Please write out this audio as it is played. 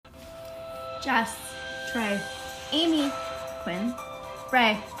Jess, Trey, Amy, Quinn,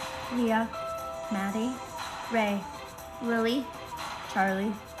 Ray, Leah, Maddie, Ray, Lily,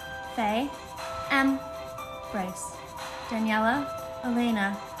 Charlie, Faye, Em, Bryce, Daniela,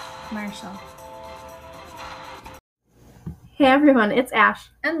 Elena, Marshall. Hey everyone, it's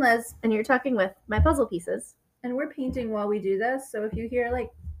Ash, and Liz, and you're talking with My Puzzle Pieces. and we're painting while we do this. So if you hear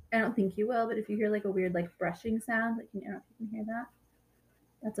I don't think you will, but if you hear a weird brushing sound, I don't know if you can hear that.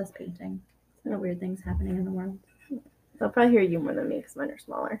 That's us painting. No weird things happening in the world. They'll probably hear you more than me because mine are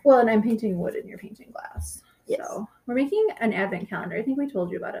smaller. Well, and I'm painting wood and you're painting glass. Yes. So we're making an advent calendar. I think we told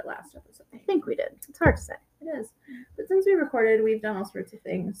you about it last episode. I think we did. It's hard to say. It is. But since we recorded, we've done all sorts of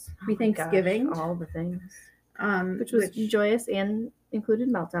things. Thanksgiving. All the things. Which was joyous and included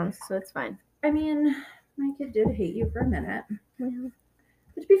meltdowns, so it's fine. I mean, my kid did hate you for a minute. Well,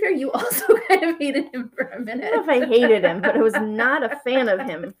 but to be fair, you also kind of hated him for a minute. I don't know if I hated him, but I was not a fan of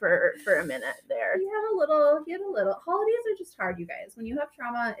him for a minute there. He had a little. Holidays are just hard, you guys. When you have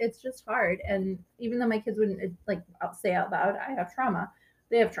trauma, it's just hard. And even though my kids wouldn't say out loud, I have trauma,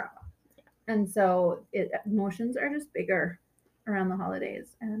 they have trauma. And so emotions are just bigger around the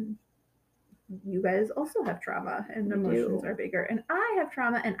holidays. And you guys also have trauma and emotions are bigger. And I have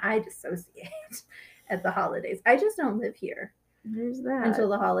trauma and I dissociate at the holidays. I just don't live here. There's that. Until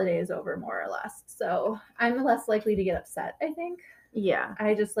the holiday is over, more or less. So I'm less likely to get upset, I think. Yeah.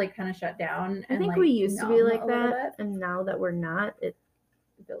 I just kind of shut down. I think we used to be like that. And now that we're not, it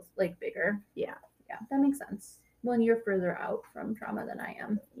feels bigger. Yeah. Yeah, that makes sense. When you're further out from trauma than I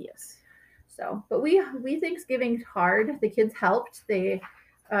am. Yes. So, but we Thanksgiving hard. The kids helped.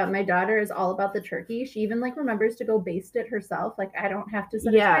 My daughter is all about the turkey. She even remembers to go baste it herself. I don't have to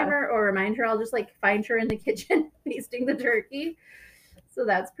set a timer or remind her. I'll just find her in the kitchen basting the turkey. So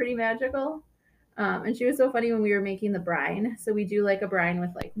that's pretty magical. And she was so funny when we were making the brine. So we do a brine with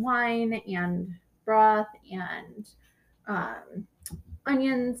wine and broth and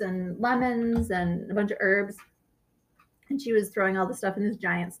onions and lemons and a bunch of herbs. And she was throwing all the stuff in this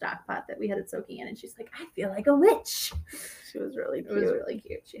giant stock pot that we had it soaking in. And she's like, I feel like a witch. She was really cute. It was really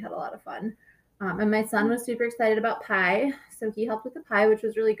cute. She had a lot of fun. And my son was super excited about pie. So he helped with the pie, which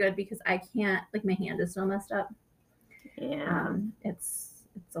was really good because I can't, my hand is still messed up. Yeah. It's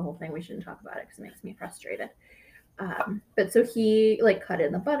the whole thing. We shouldn't talk about it because it makes me frustrated. But so he cut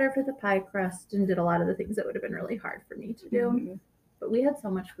in the butter for the pie crust and did a lot of the things that would have been really hard for me to do. Mm-hmm. But we had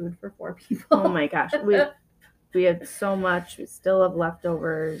so much food for 4 people. Oh my gosh. We had so much. We still have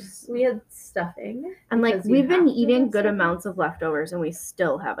leftovers. We had stuffing. And we've been eating good amounts of leftovers and we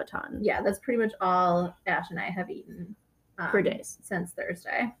still have a ton. Yeah, that's pretty much all Ash and I have eaten for days since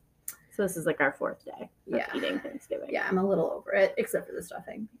Thursday. So this is our 4th day of eating Thanksgiving. Yeah, I'm a little over it, except for the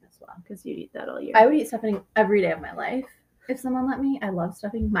stuffing as well. Because you'd eat that all year. I would eat stuffing every day of my life if someone let me. I love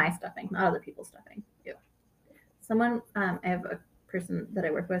stuffing. My stuffing, not other people's stuffing. Ew. I have a person that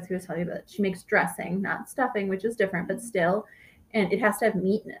I work with who was telling me about it. She makes dressing, not stuffing, which is different, but still, and it has to have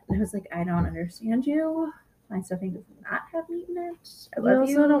meat in it. And I was like, I don't understand you. My stuffing does not have meat in it. I love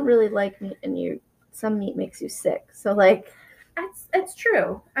you. Also don't really like meat, and some meat makes you sick. So it's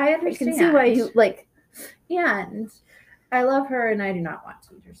true. I understand. I can see why you And I love her, and I do not want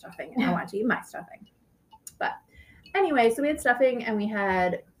to eat her stuffing. I want to eat my stuffing. But anyway, so we had stuffing, and we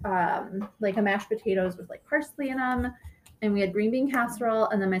had a mashed potatoes with parsley in them. And we had green bean casserole,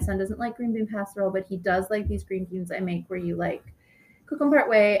 and then my son doesn't like green bean casserole, but he does like these green beans I make where you cook them part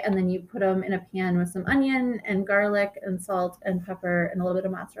way, and then you put them in a pan with some onion and garlic and salt and pepper and a little bit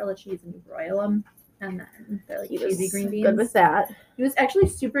of mozzarella cheese, and you broil them. And then they're cheesy green beans. Good with that. He was actually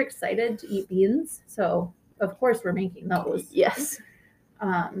super excited to eat beans, so of course we're making those. Yes.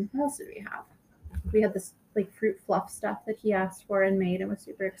 What else did we have? We had this fruit fluff stuff that he asked for and made and was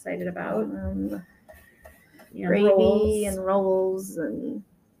super excited about. Gravy and rolls, and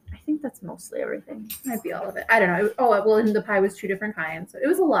I think that's mostly everything. Might be all of it. I don't know. And the pie was 2 different kinds, so it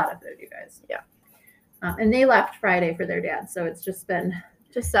was a lot of food, you guys. Yeah. And they left Friday for their dad, so it's just been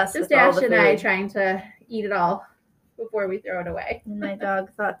just us, just Ash and I trying to eat it all before we throw it away. And my dog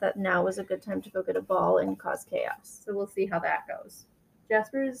thought that now was a good time to go get a ball and cause chaos. So we'll see how that goes.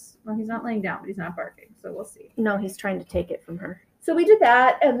 Jasper's, he's not laying down, but he's not barking, so we'll see. No, he's trying to take it from her. So we did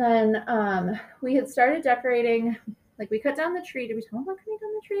that, and then we had started decorating. We cut down the tree. Did we tell them about cutting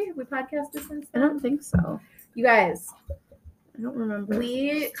down the tree? Have we podcasted since then? I don't think so. You guys, I don't remember.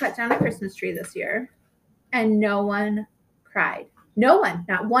 We cut down a Christmas tree this year, and no one cried. No one,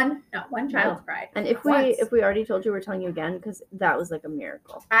 not one child cried. And if we already told you, we're telling you again because that was a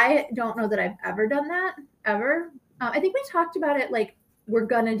miracle. I don't know that I've ever done that ever. I think we talked about it we're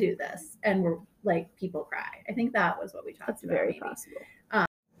gonna do this, and we're people cry. I think that was what we talked about. That's very possible.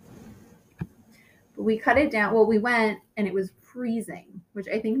 We cut it down. Well, we went and it was freezing, which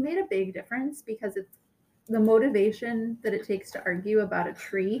I think made a big difference because it's the motivation that it takes to argue about a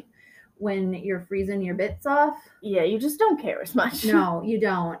tree when you're freezing your bits off. Yeah, you just don't care as much. No, you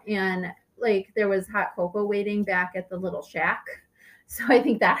don't. And like there was hot cocoa waiting back at the little shack. So I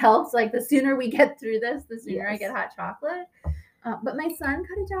think that helps. Like the sooner we get through this, the sooner I get hot chocolate. But my son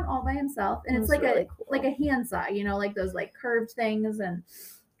cut it down all by himself, and it's like really a cool. like a handsaw, you know, like those like curved things, and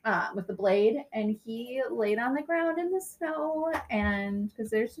with the blade. And he laid on the ground in the snow, and because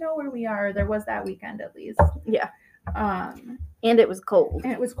there's snow where we are, there was that weekend at least. Yeah. And it was cold.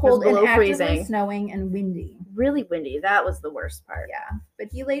 it was cold and below actively freezing. snowing and windy. Really windy. That was the worst part. Yeah, but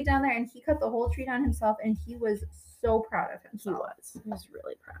he laid down there and he cut the whole tree down himself, and he was so proud of He himself. was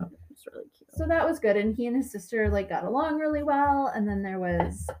really proud. It was really cute. So that was good, and he and his sister like got along really well. And then there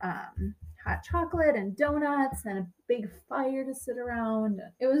was hot chocolate and donuts and a big fire to sit around.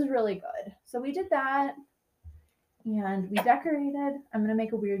 It was really good. So we did that, and we decorated. I'm gonna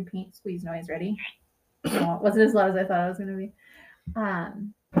make a weird paint squeeze noise. Ready? No, it wasn't as loud as I thought it was gonna be.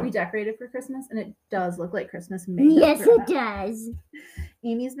 We decorated for Christmas, and it does look like Christmas made. Yes, it does.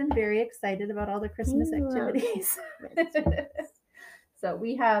 Amy's been very excited about all the Christmas I love activities. So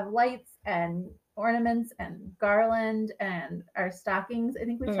we have lights and ornaments and garland and our stockings. I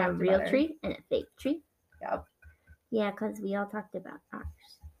think we And talked a real about tree and a fake tree. Yep. Yeah, because we all talked about ours.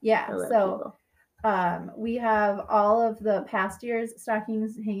 Yeah. The little So people. we have all of the past year's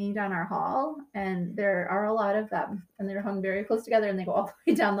stockings hanging down our hall, and there are a lot of them, and they're hung very close together, and they go all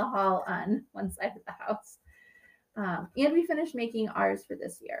the way down the hall on one side of the house. And we finished making ours for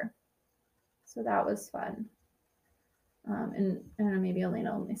this year, so that was fun. And I don't know, maybe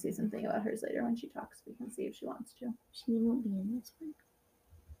Elena will say something about hers later when she talks. We can see if she wants to. She won't be in this one.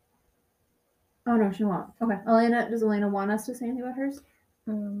 Oh no, she won't. Okay, does Elena want us to say anything about hers?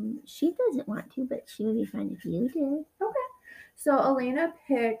 She doesn't want to, but she would be fine if you did. So Elena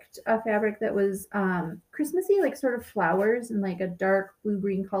picked a fabric that was Christmassy, like sort of flowers and like a dark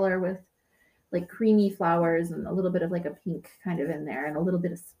blue-green color with like creamy flowers and a little bit of like a pink kind of in there and a little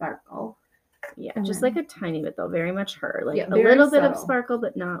bit of sparkle. Yeah, And just then- like a tiny bit though, very much her. Like Yeah, a very little bit of subtle. sparkle,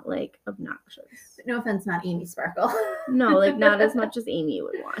 but not like obnoxious. No offense, not Amy Sparkle. No, like not as much as Amy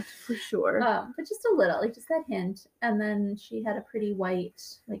would want, for sure. But just a little, like just that hint. And then she had a pretty white,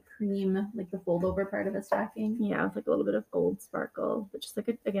 like cream, like the fold over part of a stocking. Yeah, with like a little bit of gold sparkle, but just like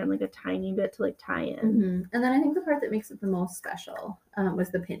a tiny bit to like tie in. Mm-hmm. And then I think the part that makes it the most special was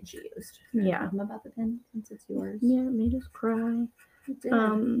the pin she used. Yeah. Tell them about the pin since it's yours. Yeah, it made us cry. It did.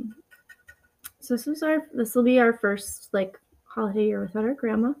 So this will be our first like holiday year without our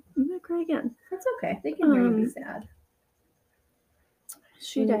grandma. I'm gonna cry again. That's okay. They can hear you be um, sad.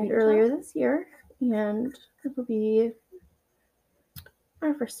 She Can you died reach earlier out? this year, and it will be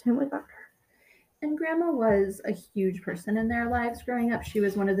our first time without her. And grandma was a huge person in their lives growing up. She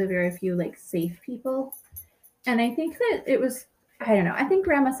was one of the very few like safe people. And I think that it was, I don't know, I think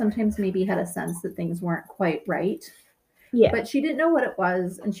grandma sometimes maybe had a sense that things weren't quite right. Yeah. But she didn't know what it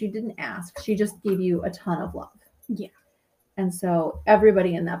was, and she didn't ask. She just gave you a ton of love. Yeah. And so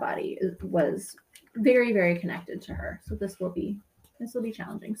everybody in that body was very, very connected to her. So this will be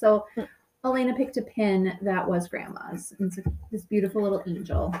challenging. So Elena picked a pin that was grandma's. And it's this beautiful little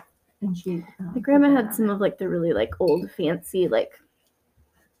angel. And she My grandma put that had on some it. of like the really like old fancy like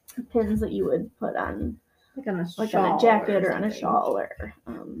pins that you would put on like on a like shawl on a jacket or on a something. shawl or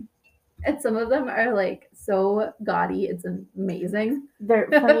And some of them are like so gaudy. It's amazing. they're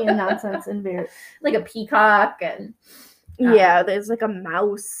funny and nonsense and very Like a peacock and yeah. There's like a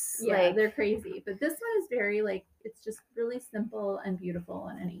mouse. yeah, like they're crazy. But this one is very like it's just really simple and beautiful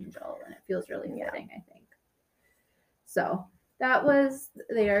and an angel, and it feels really fitting, I think. So that was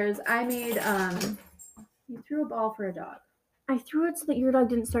theirs. I made you threw a ball for a dog. I threw it so that your dog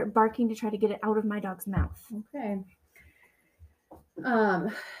didn't start barking to try to get it out of my dog's mouth. Okay.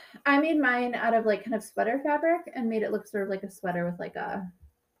 I made mine out of like kind of sweater fabric and made it look sort of like a sweater with like a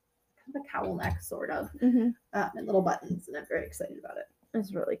kind of a cowl neck, sort of, Mm-hmm. and little buttons, and I'm very excited about it.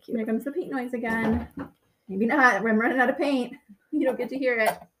 It's really cute. Here comes the paint noise again. Maybe not. I'm running out of paint. You don't get to hear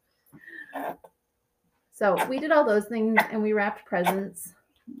it. So we did all those things, and we wrapped presents.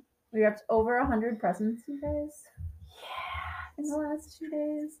 We wrapped over 100 presents, you guys. In the last 2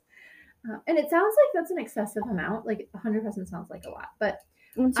 days. And it sounds like that's an excessive amount. Like 100 presents sounds like a lot, but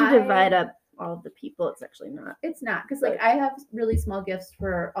Once you divide up all of the people, it's actually not. it's not, because like I have really small gifts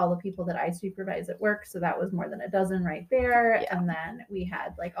for all the people that I supervise at work, so that was more than a dozen right there. Yeah. And then we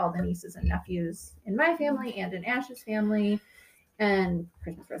had like all the nieces and nephews in my family and in Ash's family, and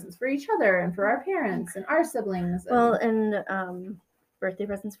Christmas presents for each other and for our parents and our siblings. And Well, and birthday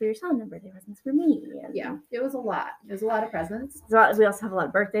presents for your son and birthday presents for me. And Yeah, it was a lot. It was a lot of presents. we also have a lot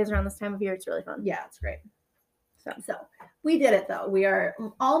of birthdays around this time of year. It's really fun. Yeah, it's great. So We did it though. We are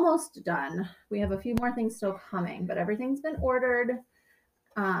almost done. We have a few more things still coming, but everything's been ordered.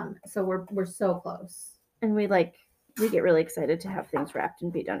 So we're so close. and we get really excited to have things wrapped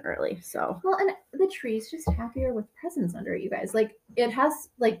and be done early. So Well, and the tree's just happier with presents under it, you guys. Like it has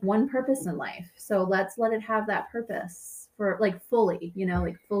like one purpose in life. So let's let it have that purpose for like fully,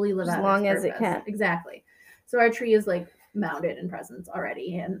 like fully live As out long its as it purpose. can. Exactly. So our tree is like mounted in presents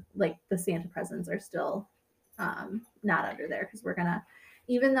already, and like the Santa presents are still not under there because we're gonna,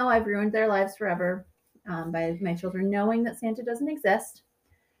 even though I've ruined their lives forever by my children knowing that Santa doesn't exist,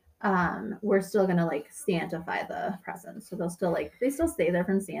 we're still gonna like Santify the presents. So they still stay there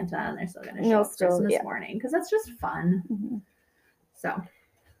from Santa, and they're still gonna show up Christmas morning because that's just fun. mm-hmm.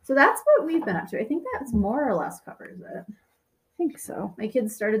 So that's what we've been up to. I think that's more or less covers it. I think so. My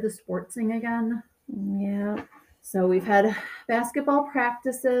kids started the sportsing again. Yeah. So we've had basketball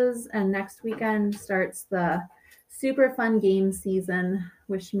practices, and next weekend starts the super fun game season.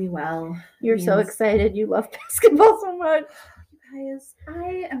 Wish me well. You're so excited. You love basketball so much. You guys,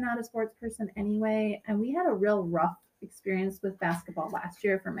 I am not a sports person anyway, and we had a real rough experience with basketball last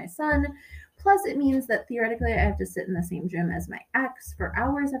year for my son. Plus, it means that theoretically I have to sit in the same gym as my ex for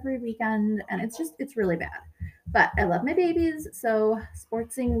hours every weekend, and it's really bad. But I love my babies, so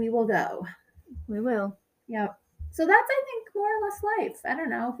sportsing we will go. We will. Yep. So that's, I think, more or less life. I don't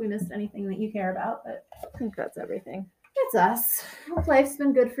know if we missed anything that you care about, but I think that's everything. it's us. Hope life's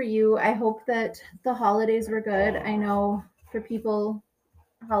been good for you. I hope that the holidays were good. I know for people,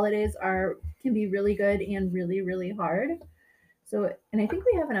 holidays can be really good and really, really hard. So, and I think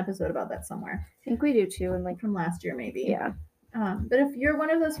we have an episode about that somewhere. I think we do too, and From last year, maybe. yeah. But if you're one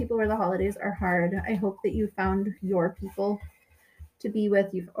of those people where the holidays are hard, I hope that you found your people to be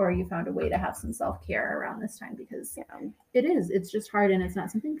with you, or you found a way to have some self-care around this time, because it's just hard, and it's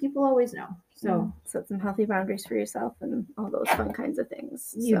not something people always know. So set some healthy boundaries for yourself and all those fun kinds of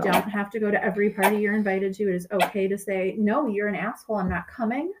things. You don't have to go to every party you're invited to. It is okay to say, no, you're an asshole, I'm not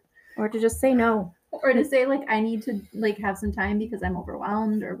coming. Or to just say no. Or to say, like, I need to have some time because I'm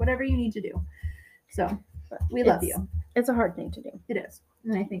overwhelmed, or whatever you need to do. So we love you. It's a hard thing to do. It is.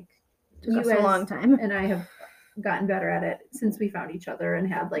 And I think It took us a long time. And I have gotten better at it since we found each other and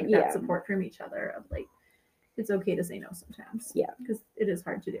had that support from each other of it's okay to say no sometimes. Yeah. Because it is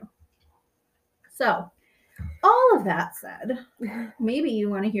hard to do. So all of that said, maybe you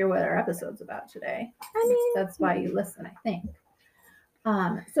want to hear what our episode's about today. I mean, that's why you listen, I think.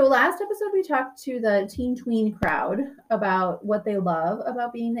 So last episode we talked to the teen tween crowd about what they love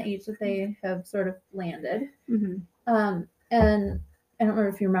about being the age that they have sort of landed. Mm-hmm. And I don't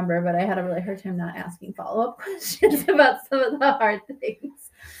remember if you remember, but I had a really hard time not asking follow-up questions about some of the hard things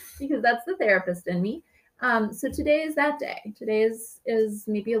because that's the therapist in me. So today is that day. Today is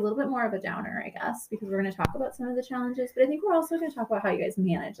maybe a little bit more of a downer, I guess, because we're going to talk about some of the challenges, but I think we're also going to talk about how you guys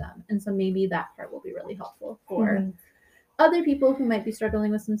manage them. And so maybe that part will be really helpful for other people who might be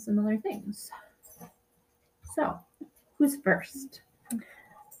struggling with some similar things. So who's first?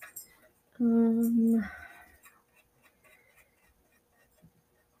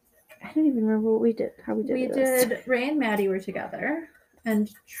 I don't even remember what we did. How we did We this. did. Ray and Maddie were together,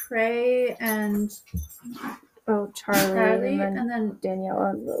 and Trey and Charlie and then Daniela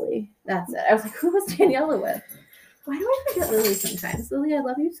and Lily. That's it. I was like, who was Daniela with? Why do I forget Lily sometimes? Lily, I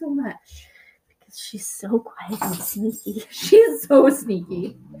love you so much. Because she's so quiet and sneaky. She's so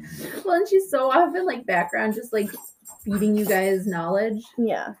sneaky. Well, and she's so often background, just feeding you guys knowledge.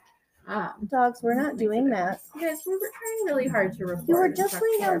 Yeah. Dogs, we're not doing that. You guys, we're trying really hard to record. You were just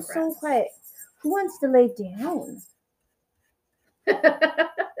laying down so quiet. Who wants to lay down?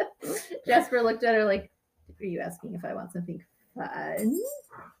 Jasper looked at her like, are you asking if I want something fun?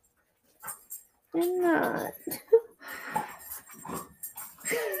 I'm not.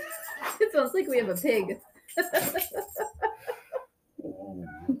 It sounds like we have a pig.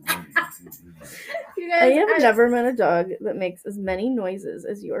 You guys, I have never met a dog that makes as many noises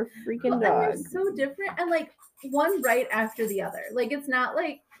as your freaking dog. They're so different, and one right after the other. It's not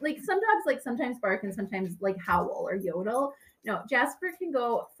like some dogs sometimes bark and sometimes howl or yodel. No, Jasper can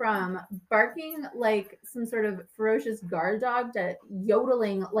go from barking like some sort of ferocious guard dog to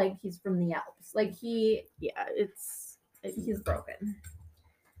yodeling like he's from the Alps. He's broken.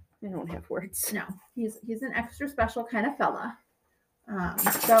 I don't have words. No, he's an extra special kind of fella.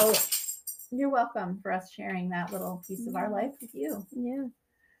 So you're welcome for us sharing that little piece of our life with you. Yeah.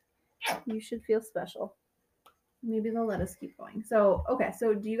 You should feel special. Maybe they'll let us keep going. So, okay.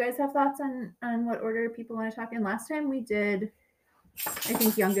 So do you guys have thoughts on what order people want to talk in? Last time we did I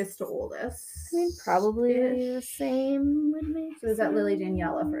think youngest to oldest. I mean, probably the same would make So is that Lily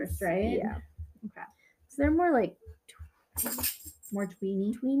Daniela sense. first, right? Yeah. Okay. So they're more like More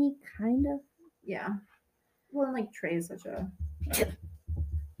tweeny. tweeny, kind of. Yeah. Well, and like Trey's such a.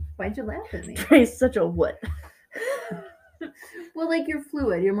 Why'd you laugh at me? Trey's such a what? Well, like you're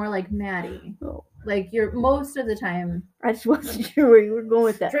fluid. You're more like Maddie. Oh, Like you're most of the time. I just wasn't sure where you were going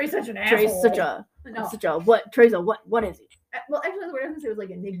with that. Trey's such an asshole. Trey's such a No. such a what? Trey's a what? What is he? Well, actually, the word I was gonna say was like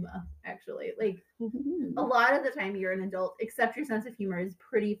enigma. Actually, like a lot of the time you're an adult, except your sense of humor is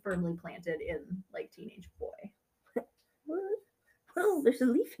pretty firmly planted in like teenage boy. What? Oh, there's a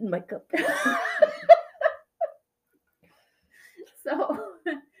leaf in my cup. So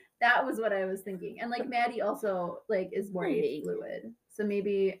that was what I was thinking. And like Maddie also like is more age Maybe. fluid. So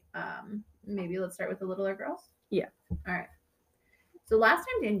maybe let's start with the littler girls. Yeah. All right. So last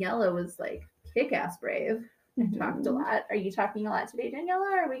time Daniela was like kick-ass brave and talked a lot. Are you talking a lot today,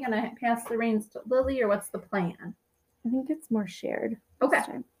 Daniela? Or are we gonna pass the reins to Lily, or what's the plan? I think it's more shared. Okay. This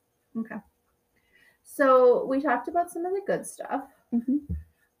time. Okay. So we talked about some of the good stuff. Mhm.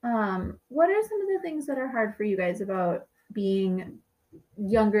 What are some of the things that are hard for you guys about being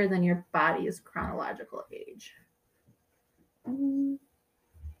younger than your body's chronological age?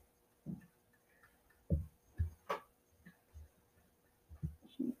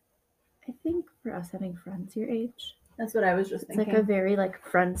 I think for us having friends your age, That's what I was just it's thinking. like a very like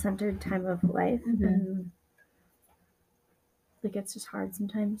friend-centered time of life, Mhm. and like it's just hard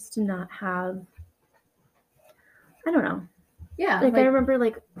sometimes to not have. I don't know. Yeah. Like I remember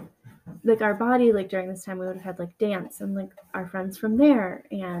like our body like during this time we would have had like dance and like our friends from there,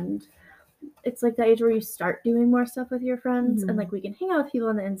 and it's like the age where you start doing more stuff with your friends, Mhm. and like we can hang out with people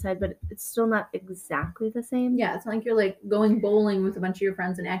on the inside, but it's still not exactly the same. Yeah, it's not like you're like going bowling with a bunch of your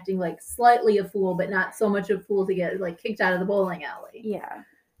friends and acting like slightly a fool, but not so much a fool to get like kicked out of the bowling alley. Yeah.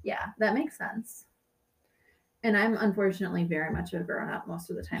 Yeah, that makes sense. And I'm unfortunately very much a grown up most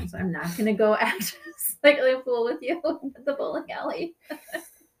of the time, so I'm not going to go act slightly a fool with you at the bowling alley.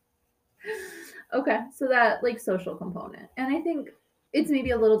 Okay, so that like social component. And I think it's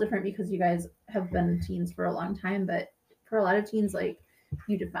maybe a little different because you guys have been teens for a long time, but for a lot of teens, like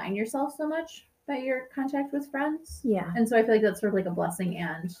you define yourself so much by your contact with friends. Yeah. And so I feel like that's sort of like a blessing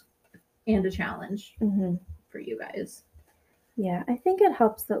and a challenge Mm-hmm. for you guys. Yeah, I think it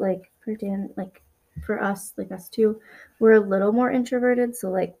helps that like for Dan, like for us, like us too, we're a little more introverted. So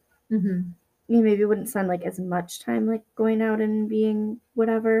like Mm-hmm. you maybe wouldn't spend like as much time like going out and being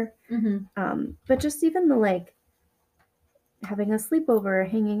whatever. Mm-hmm. But just even the like having a sleepover,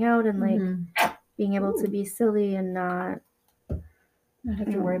 hanging out, and like Mhm. being able to be silly and not. Not have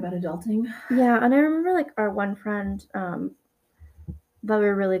to worry about adulting. Yeah, and I remember like our one friend that we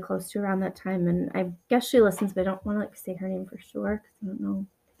were really close to around that time, and I guess she listens, but I don't want to like say her name for sure because I don't know.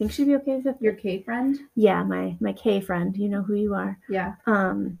 I think she'd be okay with it. Your K friend? Yeah, my K friend. You know who you are. Yeah.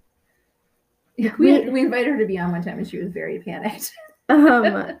 We- We invited her to be on one time and she was very panicked.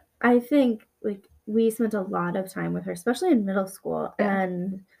 I think like we spent a lot of time with her, especially in middle school, Yeah.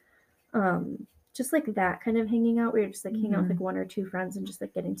 and just like that kind of hanging out. We were just like hanging out with Mhm. like one or two friends and just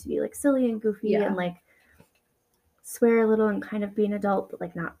like getting to be like silly and goofy Yeah. and like swear a little and kind of be an adult, but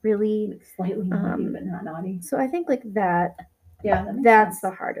like not really. Like, slightly naughty, Um, but not naughty. So I think like that. Yeah, that makes That's sense.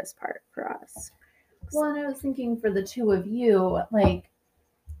 the hardest part for us. Well, and I was thinking for the two of you, like,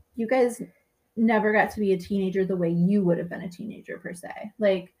 you guys never got to be a teenager the way you would have been a teenager per se.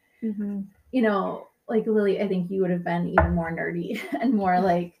 Like, Mm-hmm. you know, like Lily, I think you would have been even more nerdy and more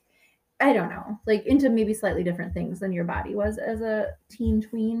like, I don't know, like into maybe slightly different things than your body was as a teen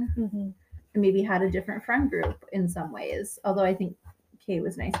tween, Mm-hmm. and maybe had a different friend group in some ways. Although I think Kay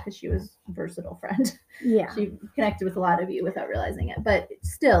was nice because she was a versatile friend. Yeah. She connected with a lot of you without realizing it. But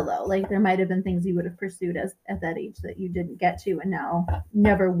still, though, like there might have been things you would have pursued at that age that you didn't get to, and now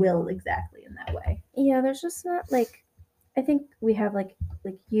never will exactly in that way. Yeah, there's just not like I think we have like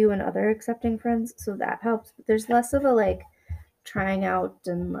you and other accepting friends, so that helps. But there's less of a like trying out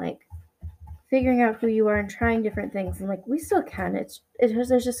and like figuring out who you are and trying different things, and like we still can.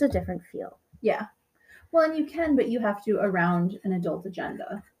 There's just a different feel. Yeah. Well, and you can, but you have to around an adult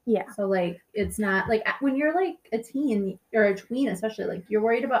agenda. Yeah. So like it's not like when you're like a teen or a tween, especially like you're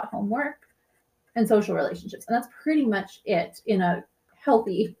worried about homework and social relationships, and that's pretty much it in a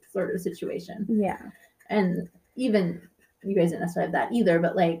healthy sort of situation. Yeah. And even you guys didn't necessarily have that either,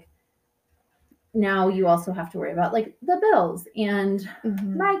 but like now you also have to worry about like the bills and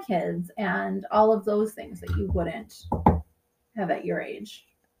Mhm. my kids and all of those things that you wouldn't have at your age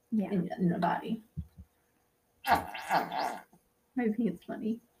Yeah. in the body. I think it's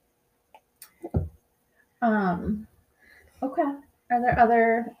funny. Okay. Are there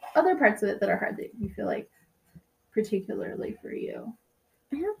other parts of it that are hard that you feel like particularly for you?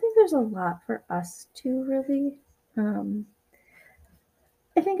 I don't think there's a lot for us to really.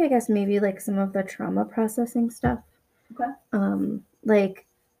 I think I guess maybe like some of the trauma processing stuff. Okay. Like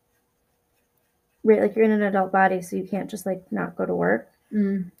right, like you're in an adult body, so you can't just like not go to work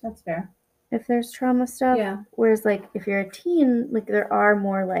That's fair. if there's trauma stuff. Yeah. Whereas like if you're a teen, like there are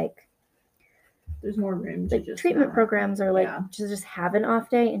more like There's more room to like just treatment not- programs or like yeah. to just have an off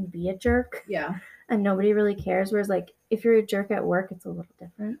day and be a jerk Yeah. and nobody really cares. Whereas like if you're a jerk at work, it's a little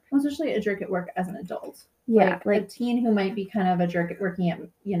different. Well, especially a jerk at work as an adult. Yeah, Like a teen who might be kind of a jerk at working at,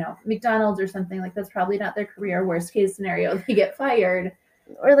 McDonald's or something, like that's probably not their career. Worst case scenario, they get fired.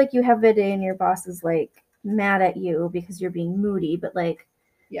 or like you have a day and your boss is like mad at you because you're being moody, but like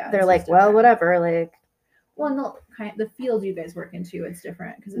Yeah. they're it's like, just well, different. whatever. Like, Well, and the field you guys work into, it's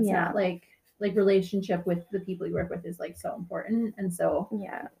different because it's Yeah. not like relationship with the people you work with is like so important. And so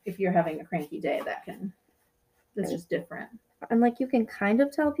yeah. if you're having a cranky day, that's just different. And like you can kind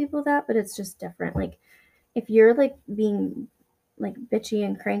of tell people that, but it's just different. Like if you're like being like bitchy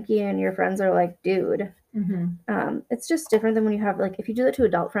and cranky and your friends are like, dude, it's just different than when you have like, if you do that to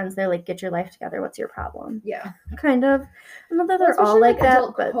adult friends, they're like, get your life together. What's your problem? Yeah. Kind of. Not that Well, they're all especially, like that,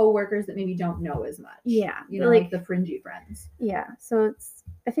 adult but co-workers that maybe don't know as much. yeah, Like the fringy friends. yeah. So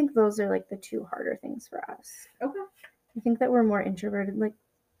I think those are like the two harder things for us. Okay. I think that we're more introverted, like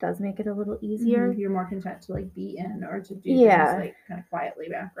does make it a little easier. You're more content to like be in or to do Yeah. things like kind of quietly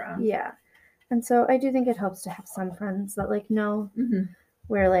background. Yeah. And so I do think it helps to have some friends that like know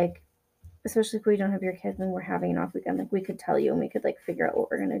where like, especially if we don't have your kids and we're having an off weekend, like we could tell you and we could like figure out what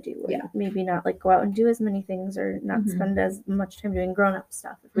we're gonna do. Yeah. And maybe not like go out and do as many things or not spend as much time doing grown up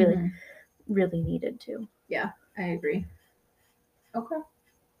stuff if we like really needed to. Yeah, I agree. Okay.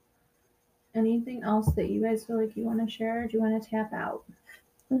 Anything else that you guys feel like you want to share or do you want to tap out?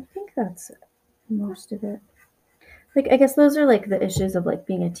 I think that's most of it. Like I guess those are like the issues of like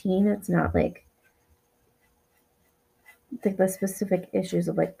being a teen. It's not like the specific issues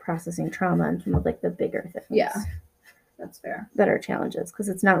of like processing trauma and some of like the bigger things. Yeah. That's fair. That are challenges because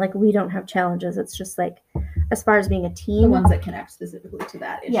it's not like we don't have challenges. It's just like as far as being a The teen. ones that connect specifically to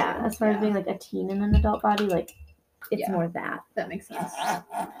that issue. Yeah, as far as being like a teen in an adult body, like it's Yeah. more that. That makes sense.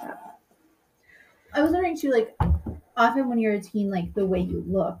 I was wondering too, like often when you're a teen, like the way you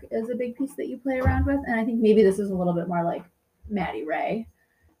look is a big piece that you play around with. And I think maybe this is a little bit more like Maddie Ray.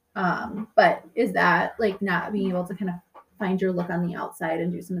 But is that like not being able to kind of find your look on the outside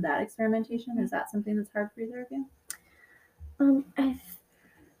and do some of that experimentation? Is that something that's hard for either of you?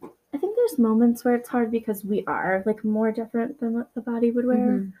 I think there's moments where it's hard because we are like more different than what the body would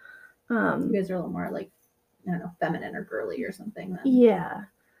wear. You guys are a little more like, I don't know, feminine or girly or something. Then. Yeah.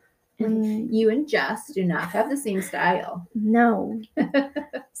 And You and Jess do not have the same style. no.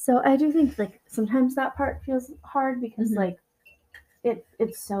 So I do think like sometimes that part feels hard because like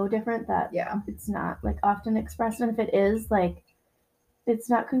it's so different that Yeah. it's not like often expressed, and if it is like it's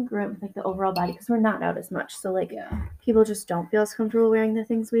not congruent with like the overall body because we're not out as much, so like Yeah. people just don't feel as comfortable wearing the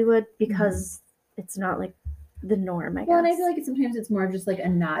things we would because it's not like the norm, I guess. Well, and I feel like sometimes it's more of just like a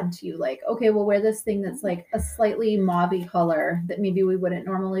nod to like, okay, we'll wear this thing that's like a slightly mauve color that maybe we wouldn't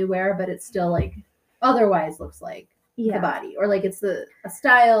normally wear, but it still like otherwise looks like the body, or like it's a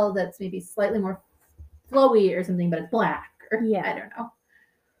style that's maybe slightly more flowy or something, but it's black. Or, Yeah. I don't know.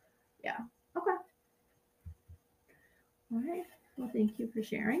 Yeah. Okay. All right. Well, thank you for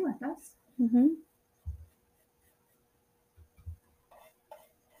sharing with us. Mm-hmm.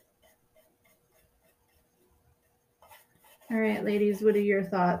 All right, ladies, what are your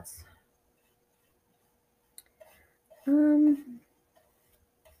thoughts?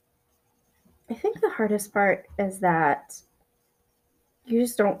 I think the hardest part is that you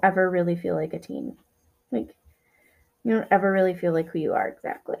just don't ever really feel like a teen. Like, you don't ever really feel like who you are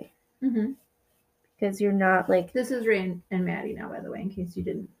exactly. Mm-hmm. Because you're not like, This is Ray and Maddie now, by the way, in case you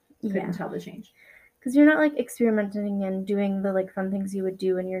couldn't tell the change. because you're not like experimenting and doing the like fun things you would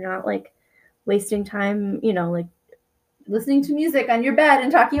do, and you're not like wasting time, like Listening to music on your bed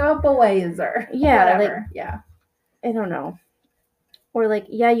and talking about boys or whatever. I don't know. Or like,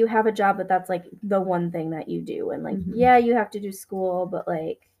 yeah, you have a job, but that's like the one thing that you do. And like, yeah, you have to do school, but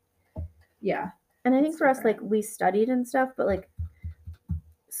like, yeah. And I think It's for us, different. like we studied and stuff, but like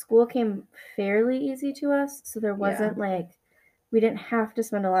school came fairly easy to us. So there wasn't like, we didn't have to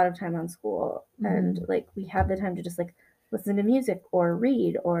spend a lot of time on school. And like, we had the time to just like listen to music or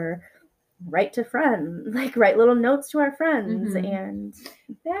read or write to friends, like write little notes to our friends. And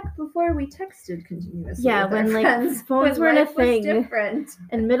back before we texted continuously. yeah, with our when like friends, phones when weren't a life was thing different.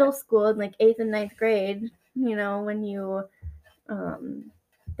 in middle school in like 8th and 9th grade, when you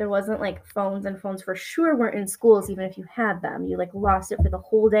There wasn't like phones, and phones for sure weren't in schools. Even if you had them, you like lost it for the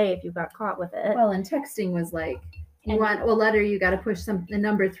whole day if you got caught with it. Well, and texting was like, you want a letter, you got to push the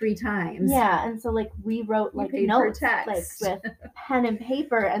number 3 times. Yeah, and so like we wrote like paid for notes like text. with pen and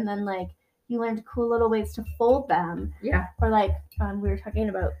paper, and then like you learned cool little ways to fold them. Yeah. Or like we were talking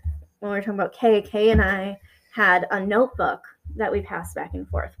about when we were talking about Kay and I had a notebook that we passed back and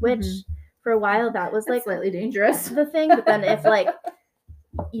forth, which for a while that was That's like slightly dangerous. the thing. But then if like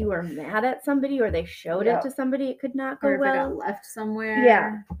you were mad at somebody or they showed Yep. it to somebody, it could not go Or if it well. got left somewhere.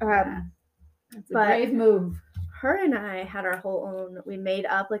 Yeah. That's a but- brave move. Her and I had our whole own. We made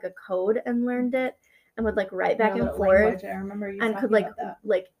up like a code and learned it, and would like write back and Another forth, language, I remember you and talking could like about that.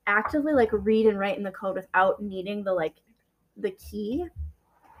 like actively like read and write in the code without needing the key.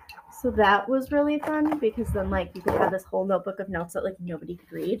 So that was really fun because then like you could have this whole notebook of notes that like nobody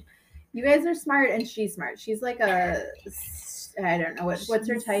could read. You guys are smart and she's smart. She's like a, I don't know, what's her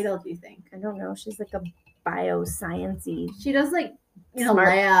She's- title, do you think? I don't know. She's like a bioscience-y. She does like, Smart-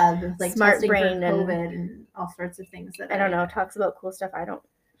 lab, like smart testing brain for and- COVID and all sorts of things that I don't know. Talks about cool stuff. I don't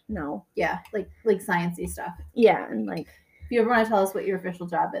know. Yeah, like sciencey stuff. Yeah, and like If you ever want to tell us what your official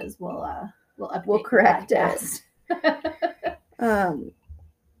job is, we'll update We'll the correct it. podcast.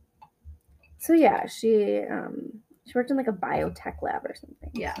 So yeah, she worked in like a biotech lab or something.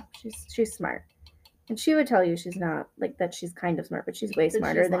 Yeah. She's smart. And she would tell you she's not like that she's kind of smart, but she's way But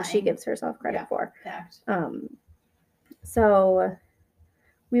smarter she's than she lying. gives herself credit Yeah. for. Fact. So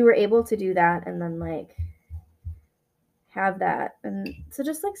we were able to do that and then like have that. And so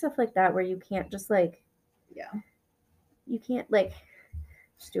just like stuff like that where you can't just like Yeah. you can't like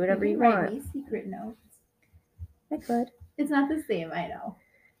just do whatever you can write want. me secret notes. I could. It's not the same, I know.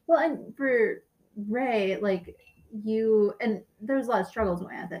 Well, and for Ray, like you, and there's a lot of struggles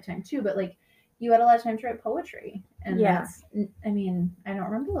going on at that time too, but like you had a lot of time to write poetry. And Yeah. that's, I mean, I don't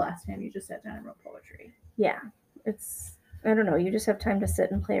remember the last time you just sat down and wrote poetry. Yeah. It's I don't know, you just have time to sit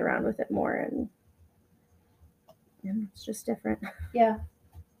and play around with it more and it's just different. Yeah.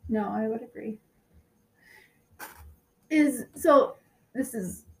 No, I would agree. So this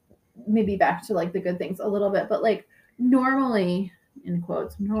is maybe back to like the good things a little bit, but like normally, in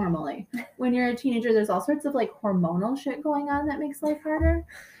quotes, normally, when you're a teenager, there's all sorts of like hormonal shit going on that makes life harder.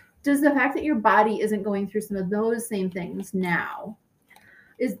 Does the fact that your body isn't going through some of those same things now,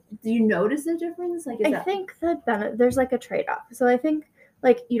 do you notice a difference? Like, I think that there's like a trade-off. So I think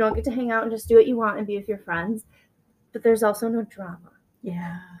like you don't get to hang out and just do what you want and be with your friends, but there's also no drama.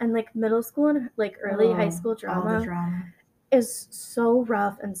 yeah, And like middle school and like early high school all drama the drama. is so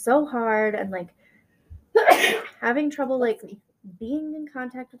rough and so hard and like having trouble like being in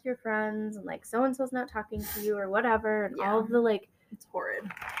contact with your friends and like so and so's not talking to you or whatever and all of the like It's horrid.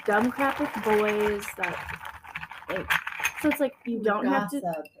 dumb crap with boys that like so it's like you don't have to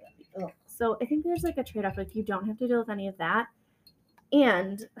Gossip. Ugh. so I think there's like a trade-off like you don't have to deal with any of that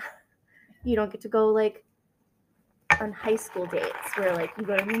and you don't get to go like on high school dates where like you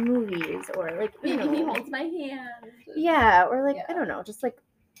go to the movies or like you Maybe he know, holds my hand. yeah or like Yeah. I don't know just like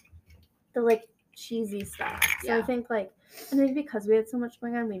the like cheesy stuff so I Yeah. think like and maybe because we had so much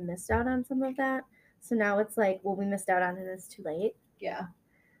going on we missed out on some of that so now it's like well we missed out on it, it's too late. Yeah.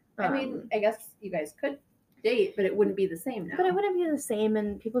 I mean, Um, I guess you guys could date, but it wouldn't be the same now. but it wouldn't be the same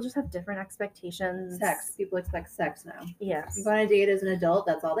and people just have different expectations. Sex. People expect sex now. Yes. You go on a date as an adult,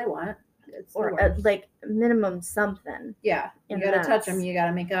 that's all they want. It's the Or worst. like minimum something. yeah, you and gotta touch that's- them. You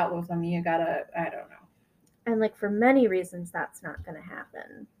gotta make out with them. You gotta, I don't know. And like for many reasons that's not going to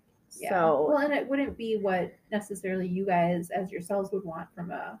happen. Yeah. So well, and it wouldn't be what necessarily you guys as yourselves would want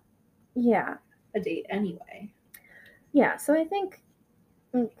from a yeah. date anyway. Yeah, so I think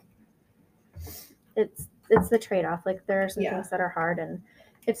like, it's the trade-off. Like there are some Yeah. things that are hard and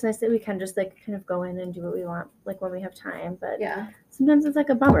it's nice that we can just like kind of go in and do what we want like when we have time, but Yeah. sometimes it's like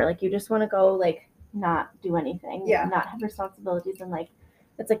a bummer. Like you just want to go like not do anything, Yeah. not have responsibilities and like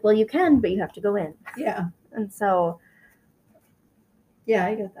it's like well you can but you have to go in. Yeah. And so Yeah,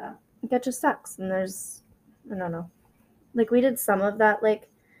 I get that. that just sucks and there's I don't know. Like we did some of that like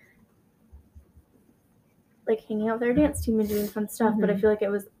hanging out with our dance team and doing fun stuff, but I feel like it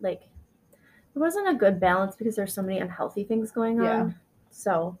was like it wasn't a good balance because there's so many unhealthy things going on. Yeah.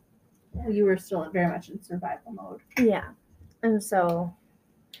 So You were still very much in survival mode. yeah. And so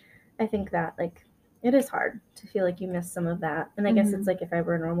I think that like it is hard to feel like you miss some of that. And I guess it's like if I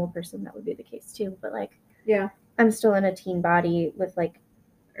were a normal person that would be the case too. But like Yeah. I'm still in a teen body with like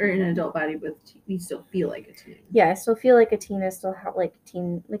Or in an adult body with, you still feel like a teen. yeah, I still feel like a teen. I still have like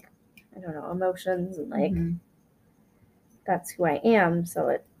teen like I don't know, emotions and like Mhm. that's who I am. So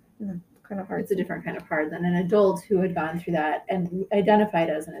it kind of hard. It's a different kind of hard than an adult who had gone through that and identified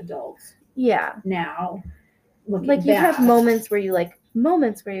as an adult. Yeah. Now, looking Like you have back- moments where you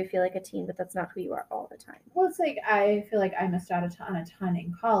feel like a teen, but that's not who you are all the time. Well, it's like I feel like I missed out on a ton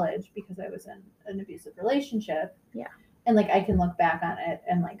in college because I was in an abusive relationship. Yeah. And like I can look back on it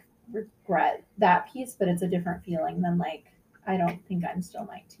and like regret that piece, but it's a different feeling than like I don't think I'm still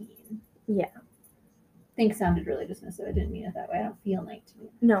 19. Yeah. Think sounded really dismissive. I didn't mean it that way. I don't feel 19.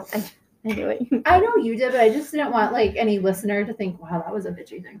 No, I knew it. I know you did, but I just didn't want like any listener to think, wow, that was a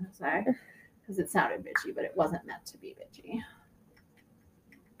bitchy thing to say. Because it sounded bitchy, but it wasn't meant to be bitchy.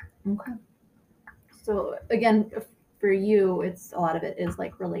 Okay. So again, for you, it's a lot of it is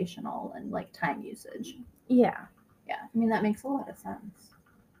like relational and like time usage. Yeah. Yeah. I mean, that makes a lot of sense.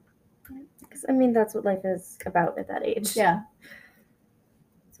 Because I mean, that's what life is about at that age. Yeah.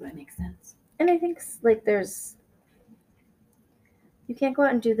 So it makes sense. And I think like you can't go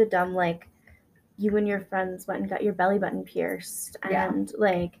out and do the dumb like you and your friends went and got your belly button pierced and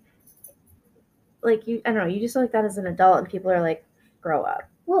like you, I don't know, you just feel like that as an adult and people are like, grow up.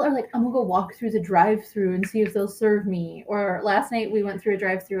 Well, or like I'm gonna go walk through the drive-through and see if they'll serve me. Or last night we went through a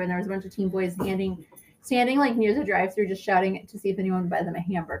drive-through and there was a bunch of teen boys standing like near the drive-through, just shouting to see if anyone would buy them a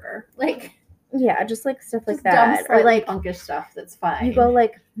hamburger. Like, yeah, just like stuff like just that, dumb, or slightly like punkish stuff. That's fine. you go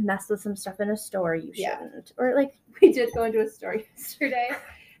like mess with some stuff in a store you Yeah. shouldn't, or like We did go into a store yesterday,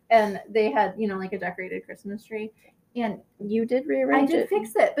 and they had like a decorated Christmas tree, and you did I rearrange did it.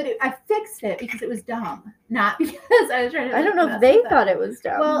 fix it, but I fixed it because it was dumb, not because I was trying to. I don't know mess if they with thought it was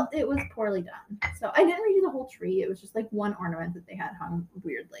dumb. Well, it was poorly done. So I didn't redo the whole tree. It was just like one ornament that they had hung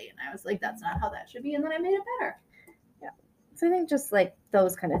weirdly. And I was like, that's not how that should be. And then I made it better. So I think just like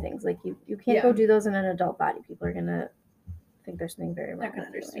those kind of things, like you can't Yeah. go do those in an adult body. People are gonna think there's something very wrong They're gonna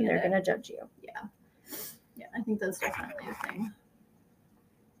with you, understand and they're it. gonna judge you. Yeah, I think that's definitely a thing.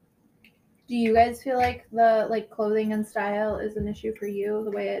 Do you guys feel like the clothing and style is an issue for you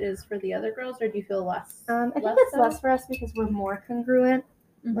the way it is for the other girls, or do you feel less? I think less it's so? less for us because we're more congruent.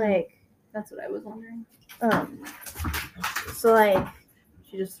 Mhm. Like, That's what I was wondering. so like,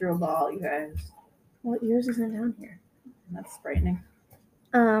 She just threw a ball, you guys. well, yours isn't down here. That's frightening.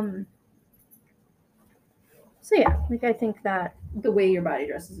 So yeah, like I think that The way your body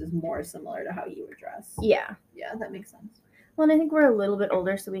dresses is more similar to how you would dress. yeah. Yeah, that makes sense. Well, and I think we're a little bit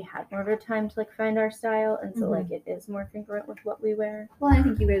older, so we had more of a time to like find our style, and so Mhm. like it is more congruent with what we wear. Well, I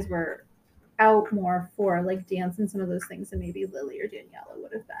think you guys were out more for like dance and some of those things than maybe Lily or Daniela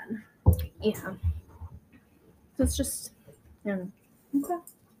would have been. Yeah. So it's just, Okay.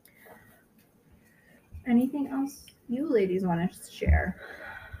 Anything else you ladies want to share?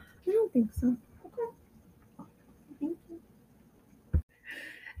 I don't think so. Thank you.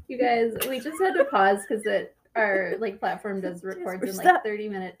 You guys, we just had to pause because our platform does records in Stop.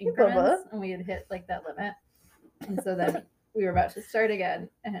 30-minute Hey, Bubba. increments, and we had hit like that limit, and so then we were about to start again,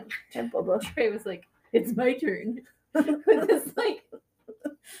 and And Bubba. Trey was like, "It's my turn." With this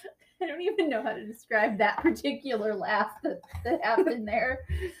I don't even know how to describe that particular laugh that happened there,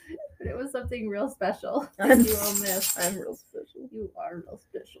 but it was something real special. I'm- You all missed. I'm real special. You are real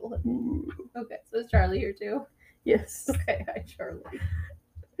special. Okay, so is Charlie here too? Yes. Okay, hi Charlie.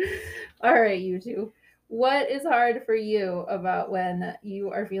 All right, you two. What is hard for you about when you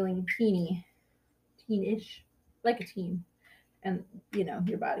are feeling teenish, like a teen, and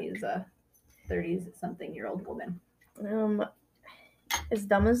your body is a 30-something-year-old woman? As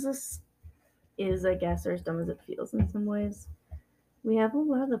dumb as this is, I guess, or as dumb as it feels in some ways, we have a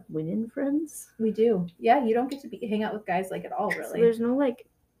lot of women friends. We do. Yeah, you don't get to hang out with guys like at all, So really. there's no like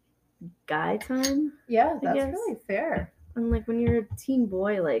guy time. Yeah, I that's guess. really fair. And like when you're a teen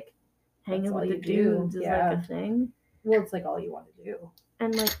boy, like hanging That's with all the you do, dudes is yeah. like a thing. Well, it's like all you want to do.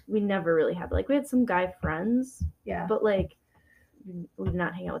 And like we never really had we had some guy friends, Yeah. but like we did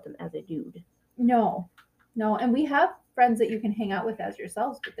not hang out with them as a dude. No, and we have friends that you can hang out with as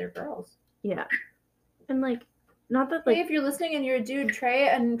yourselves, but they're girls. Yeah. And like not that Hey, if you're listening and you're a dude, Trey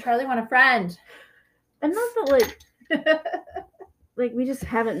and Charlie want a friend. and not that like we just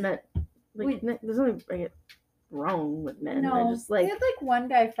haven't met there's nothing like wrong with men. No, I just we had one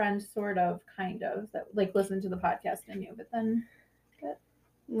guy friend, sort of, kind of, that listened to the podcast and knew, but then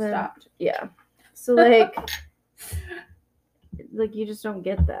stopped. Yeah. So like you just don't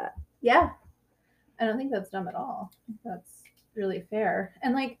get that. Yeah, I don't think that's dumb at all. I think that's really fair.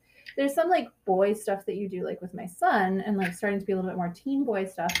 And there's some boy stuff that you do with my son, and starting to be a little bit more teen boy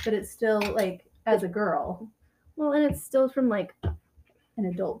stuff, but it's still as a girl, Well, and it's still from an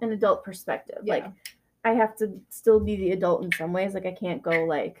adult. an adult perspective. Yeah. I have to still be the adult in some ways. I can't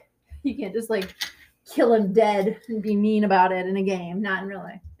go You can't just kill him dead and be mean about it in a game, not in real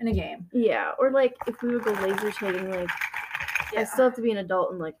life. In a game. Yeah, or like if we would go laser tagging, like I still have to be an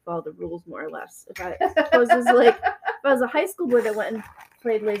adult and like follow the rules more or less. If I was a high school boy that went and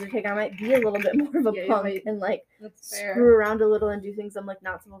played laser tag, I might be a little bit more of a Yeah, you punk might. and like That's fair. screw around a little and do things I'm like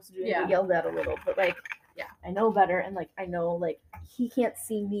not supposed to do and Yeah. get yelled at a little. But like Yeah. I know better, and like I know like he can't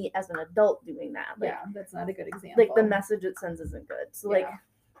see me as an adult doing that. Like, Yeah, that's not a good example. like the message it sends isn't good. So like Yeah,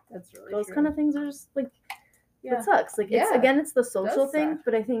 that's really those true. kind of things are just like Yeah. it sucks. Like it's Yeah, again it's the social does thing, suck.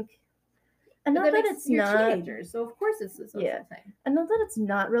 but I think and But not that makes- it's you're not teenagers, so of course it's a social Yeah. thing. I know that it's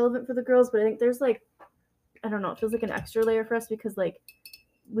not relevant for the girls, but I think there's like I don't know, it feels like an extra layer for us because like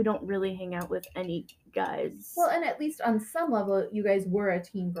we don't really hang out with any guys. Well, and at least on some level, you guys were a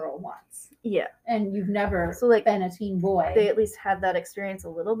teen girl once, yeah. and you've never So like been a teen boy. they at least had that experience a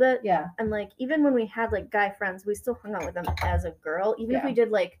little bit. yeah, And like even when we had like guy friends, we still hung out with them as a girl. Even if Yeah. we did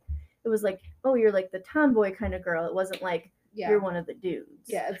like it was like, oh, you're like the tomboy kind of girl. It wasn't like yeah, you're one of the dudes.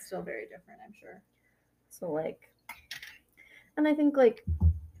 yeah. It's still very different, I'm sure. So like and I think like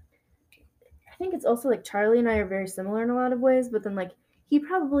I think it's also like Charlie and I are very similar in a lot of ways, but then like he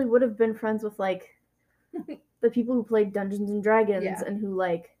probably would have been friends with like the people who played Dungeons and Dragons Yeah. and who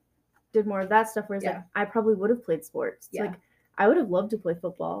like did more of that stuff, whereas Yeah. like I probably would have played sports. Yeah. Like I would have loved to play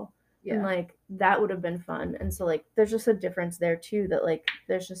football. Yeah, And like that would have been fun. And so like there's just a difference there too that like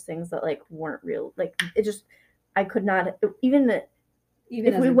there's just things that like weren't real. Like it just I could not even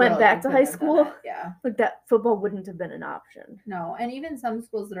if as we a went girl, back you to couldn't high have done school- it. Yeah, like that football wouldn't have been an option. no, and even some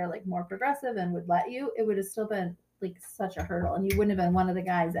schools that are like more progressive and would let you, it would have still been like such a hurdle, and you wouldn't have been one of the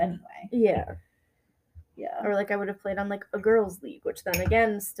guys anyway. Yeah. Yeah, Or like I would have played on like a girls' league, which then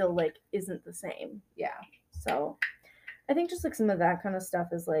again still like isn't the same. yeah, So I think just like some of that kind of stuff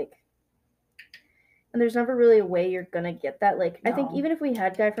is like and there's never really a way you're gonna get that. Like I think No. even if we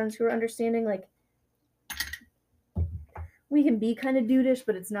had guy friends who were understanding, like we can be kind of dudeish,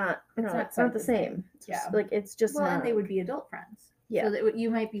 but it's not It's not it's not quite the the same. same. It's just, Yeah. like it's just well, not and they would be adult friends. Yeah. So that you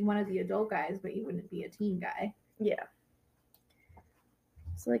might be one of the adult guys, but you wouldn't be a teen guy. yeah.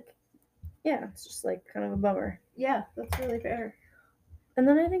 It's like yeah, it's just like kind of a bummer. Yeah, that's really fair. And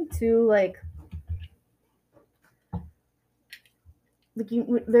then I think too, like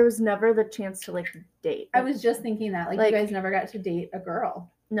there was never the chance to like date. I was just thinking that, like Like- you guys never got to date a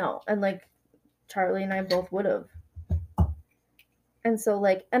girl. No, and like Charlie and I both would have. And so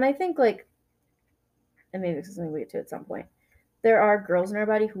like, and I think like, and maybe this is something we get to at some point. There are girls in our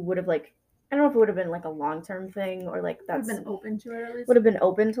body who would have like, I don't know if it would have been like a long-term thing or like Would that's have been open to it at least. would have been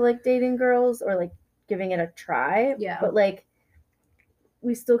open to like dating girls or like giving it a try. Yeah. But like,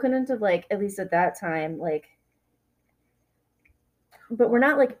 we still couldn't have like, at least at that time, like. But we're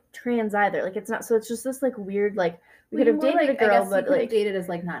not like trans either. Like it's not. So it's just this like weird like we could have Well, you dated more, a girl, I guess you but could have like dated as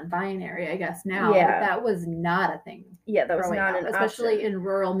like non-binary. I guess now, Yeah. but that was not a thing. yeah, that was growing not up, an especially option. in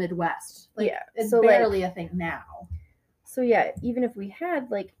rural Midwest. Like, Yeah, it's so, like- barely a thing now. So yeah, even if we had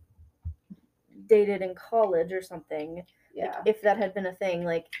like dated in college or something, like, Yeah, if that had been a thing,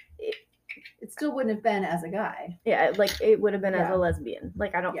 like it still wouldn't have been as a guy. yeah, like it would have been as Yeah. a lesbian.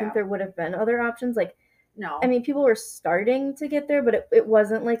 Like I don't Yeah. think there would have been other options. Like No, I mean, people were starting to get there, but it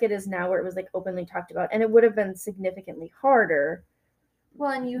wasn't like it is now where it was like openly talked about, and it would have been significantly harder.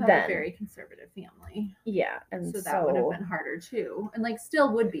 well, and you have then. a very conservative family, Yeah, and so that would have been harder too, and like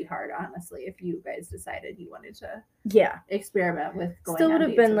still would be hard, honestly, if you guys decided you wanted to yeah, experiment with going. Still on would have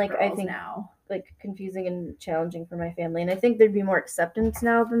dates been, with like, I girls think, now. like confusing and challenging for my family, and I think there'd be more acceptance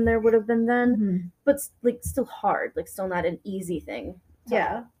now than there would have been then. But like still hard, like still not an easy thing.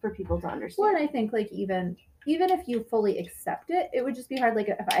 Yeah. for people to Well, understand. and I think like even if you fully accept it, it would just be hard. Like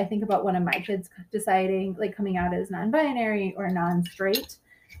if I think about one of my kids deciding like coming out as non-binary or non-straight,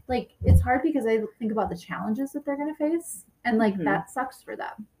 like it's hard because I think about the challenges that they're going to face, and like Mhm. that sucks for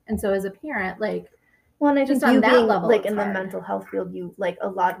them. And so as a parent, like Well, and I just think on you that being level, like it's in the hard. mental health field, you like a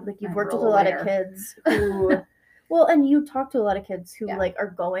lot, like you've I'm worked with a real lot of aware. kids who, well, and you talk to a lot of kids who Yeah. like are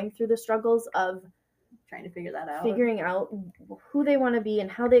going through the struggles of trying to figure that out. figuring out who they want to be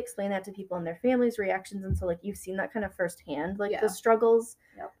and how they explain that to people and their families' reactions. And so like you've seen that kind of firsthand, like Yeah. the struggles.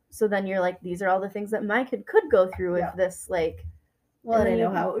 Yep. So then you're like, these are all the things that my kid could go through Yeah. if this like, Well, and and I then know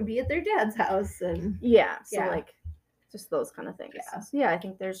you- how it would be at their dad's house, and yeah. So Yeah. like just those kind of things. Yeah. So yeah, I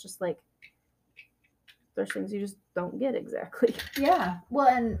think there's just like, there's things you just don't get exactly. yeah, well,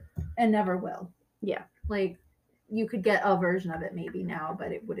 and never will. Yeah. Like you could get a version of it maybe now,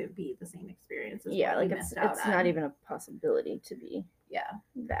 but it wouldn't be the same experience. As Yeah, what you like it's missed out not on. even a possibility to be Yeah.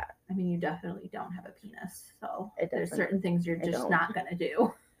 that. I mean, you definitely don't have a penis, so I there's definitely- certain things you're I just don't. not gonna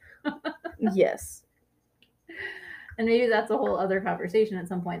do. Yes. And maybe that's a whole other conversation at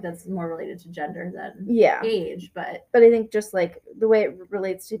some point that's more related to gender than Yeah. age. But But I think just like the way it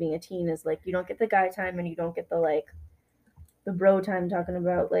relates to being a teen is like you don't get the guy time and you don't get the like the bro time talking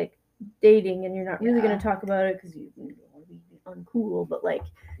about like dating, and you're not really Yeah. going to talk about it because you don't want to be uncool, but like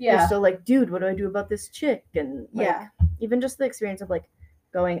yeah, you're still like, dude, what do I do about this chick? And like, yeah. even just the experience of like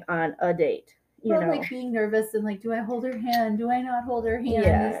going on a date, you Or know. like being nervous and like, do I hold her hand? Do I not hold her hand?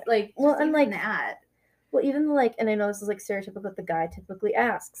 Yeah. It's, like, Well, just and, even like, that. Well, even like, and I know this is like stereotypical that the guy typically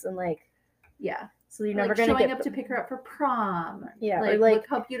asks, and like, Yeah. so you're Or, never like, gonna showing get up to pick her up for prom. Yeah, or, Like, like- look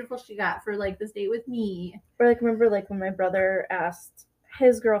how beautiful she got for like this date with me. or like remember like when my brother asked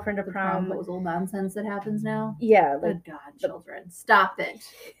his girlfriend to The prom. promposal nonsense that happens now. Yeah, like Good God, children, stop it!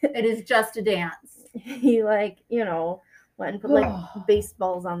 It is just a dance. he like went and put like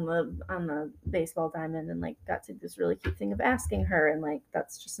baseballs on the baseball diamond and like got to this really cute thing of asking her, and like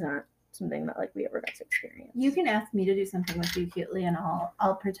that's just not something that like we ever got to experience. You can ask me to do something with you cutely, and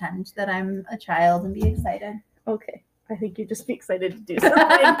I'll pretend that I'm a child and be excited. Okay, I think you'd just be excited to do something.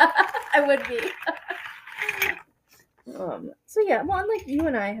 I would be. So yeah, well, and like you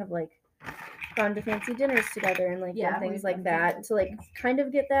and I have like gone to fancy dinners together and like Yeah, done things we've like done that fancy to like things. kind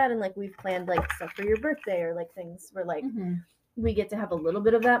of get that, and like we've planned like stuff for your birthday or like things where like Mhm. we get to have a little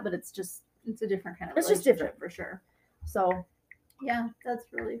bit of that, but it's just It's a different kind of. It's just relationship different. for sure. so. Yeah, that's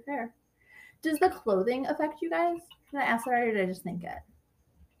really fair. Does the clothing affect you guys? Did I ask that already, or did I just think it?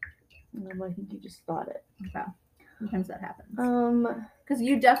 I think you just thought it. Okay. Sometimes that happens. Because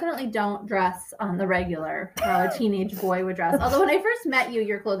you definitely don't dress on the regular how a teenage boy would dress. Although when I first met you,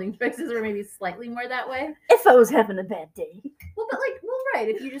 your clothing choices were maybe slightly more that way. If I was having a bad day. Well, but like, well, right.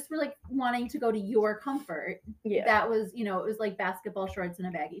 If you just were like wanting to go to your comfort, Yeah. that was, it was like basketball shorts and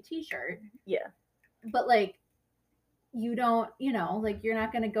a baggy t-shirt. Yeah. But like, you don't, like you're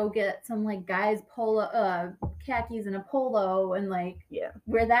not gonna go get some like guys polo, khakis and a polo and like Yeah.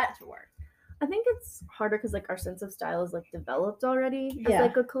 wear that to work. I think it's harder because like our sense of style is like developed already as Yeah.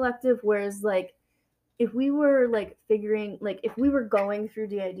 like a collective, whereas like if we were like figuring like if we were going through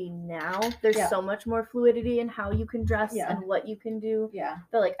DID now, there's Yeah. so much more fluidity in how you can dress Yeah. and what you can do. Yeah.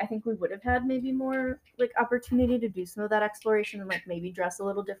 That like I think we would have had maybe more like opportunity to do some of that exploration and like maybe dress a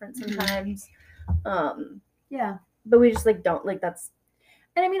little different Mhm. sometimes. Yeah. But we just like don't like that's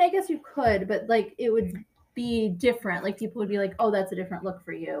And I mean, I guess you could, but like it would be different. Like people would be like, "Oh, that's a different look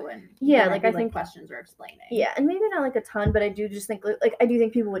for you," and Yeah, there might like, be, I think- questions or explaining. yeah, and maybe not like a ton, but I do just think like I do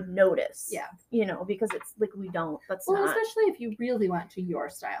think people would notice. Yeah. Because it's like we don't. That's Well, not. especially if you really went to your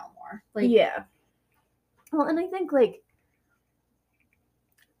style more. Like, Yeah. Well, and I think like,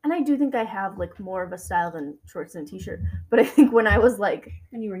 and I do think I have like more of a style than shorts and a t-shirt. But I think when I was like,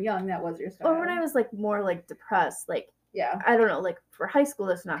 when you were young, that was your style. or when I was like more like depressed, like yeah. I don't know, like for high school,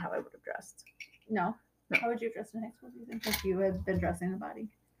 that's not how I would have dressed. No. No. How would you have dressed in high school? Do you think if you had been dressing the body?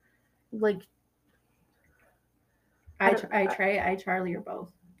 Like I don't- Trey, Charlie, or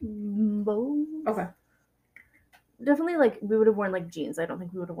both. both. Okay. Definitely like we would have worn like jeans. I don't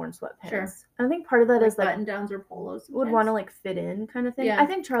think we would have worn sweatpants. Sure. And I think part of that Like is like button downs or polos. would want to like fit in kind of thing. Yeah. I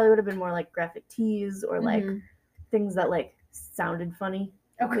think Charlie would have been more like graphic tees or like Mhm. things that like sounded funny,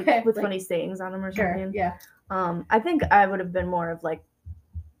 like, Okay. with like, funny sayings on them or Sure. something. Yeah. I think I would have been more of like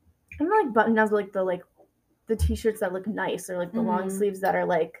I don't know, like button downs, but like the t-shirts that look nice or like the long Mhm. sleeves that are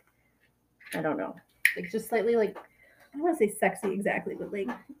like I don't know. Like just slightly like I don't want to say sexy exactly, but like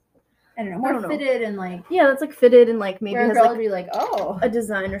I don't know, I more don't know. fitted and like Yeah, that's like fitted and like maybe where a has girl like would be like, oh, a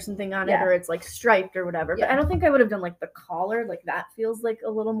design or something on Yeah. it, or it's like striped or whatever. But Yeah. I don't think I would have done like the collar. Like that feels like a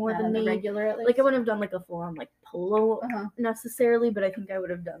little more not than on the me. regular at least. Like I wouldn't have done like a full on like polo Uh-huh. necessarily, but I think I would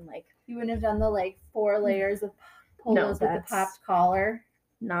have done like You wouldn't have done the like 4 layers of polos with the that's- popped collar.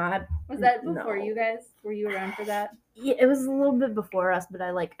 not. Was that No. before you guys? Were you around for that? Yeah, it was a little bit before us, but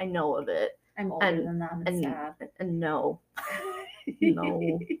I know of it. I'm older And- than them. It's And sad. and no,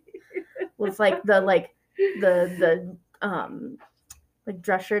 no. With like the like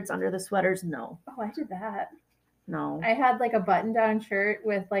dress shirts under the sweaters, no, Oh, I did that. no. I had like a button-down shirt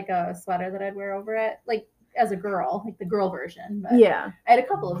with like a sweater that I'd wear over it, like as a girl, like the girl version. But Yeah. I had a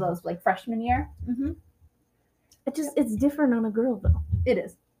couple of those like freshman year. Mm-hmm. It's different on a girl though. It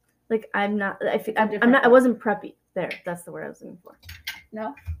is. Like I'm not. I It's a I'm different not. I look. wasn't preppy. There, that's the word I was looking for.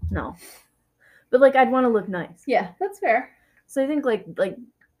 No. No, but like I'd want to look nice. Yeah, that's fair. So I think like There's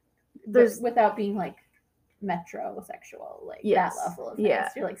There's- without being like metrosexual, like Yes. that level of things. Yeah.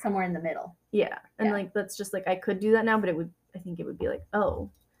 You're like somewhere in the middle. yeah, and Yeah. like that's just like I could do that now, but it would. I think it would be like oh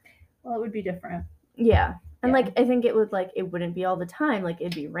Well, it would be different. yeah, and Yeah. like I think it would like it wouldn't be all the time. Like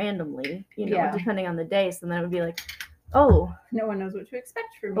it'd be randomly, Yeah. depending on the day. So then it would be like oh No one knows what to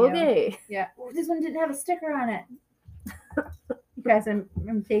expect from you. okay. Yeah. Oh, this one didn't have a sticker on it. You guys, I'm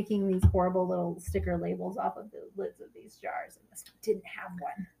taking these horrible little sticker labels off of the lids of these jars, and this one didn't have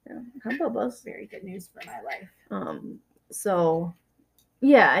one. Yeah, how about us? Very good news for my life. So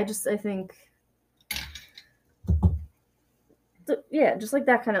yeah, I think yeah, just like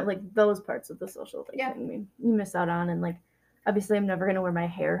that kind of like those parts of the social thing. Yeah. I mean, you miss out on, and like obviously I'm never gonna wear my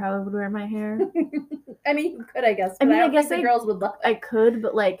hair how I would wear my hair. I mean, you could, I guess. I But mean, I don't guess think the girls would love it. I could,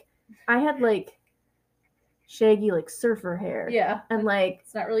 but like I had like shaggy like surfer hair. Yeah, And like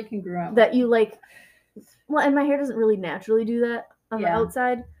it's not really congruent. that you like well, and my hair doesn't really naturally do that on the Yeah.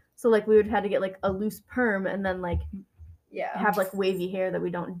 outside. So like we would have to get like a loose perm and then like Yeah. have like wavy hair that we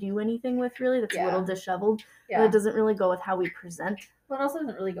don't do anything with really. That's a little Yeah. disheveled. Yeah. It doesn't really go with how we present. Well, it also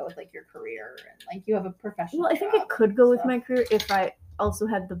doesn't really go with like your career and like you have a professional. Well, I think job it could go with and my career if I also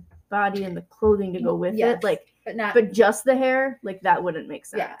had the body and the clothing to go with Yes. it. Like, but not but just the hair, like that wouldn't make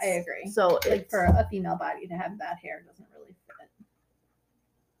sense. Yeah, I agree. So like it's, for a female body to have that hair doesn't really fit.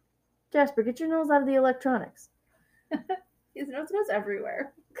 Jasper, get your nose out of the electronics. His nose goes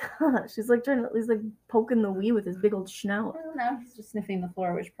everywhere. Gosh, he's like he's like poking the Wii with his big old snout. Well, now he's just sniffing the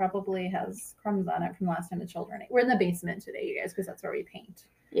floor, which probably has crumbs on it from last time the children ate. We're in the basement today, you guys, because that's where we paint.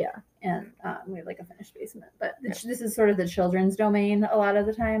 Yeah. And we have like a finished basement. But this is sort of the children's domain a lot of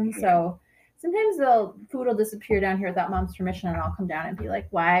the time. So sometimes food will disappear down here without mom's permission, and I'll come down and be like,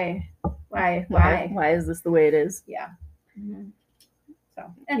 why? Why is this the way it is? Yeah. Mm-hmm.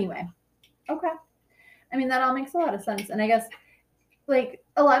 So anyway, okay. I mean, that all makes a lot of sense. And I guess like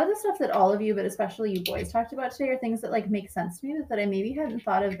a lot of the stuff that all of you, but especially you boys talked about today are things that like make sense to me that I maybe hadn't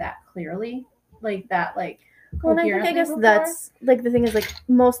thought of that clearly. Like that, like, well, and I think, I coherently guess before. that's like the thing is like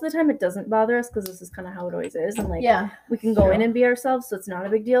most of the time it doesn't bother us because this is kind of how it always is, and like yeah, we can go true. in and be ourselves, so it's not a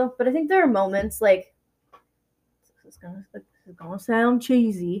big deal. But I think there are moments like this is gonna sound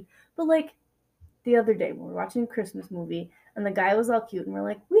cheesy, but like the other day when we were watching a Christmas movie and the guy was all cute and we're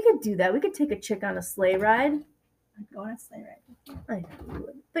like, we could do that. We could take a chick on a sleigh ride. I'd go on a sleigh ride. I know you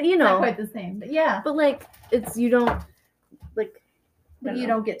would. But you Not know, quite the same, but yeah. but like it's you don't like But I you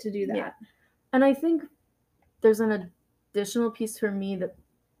know. don't get to do that. Yeah. And I think there's an additional piece for me that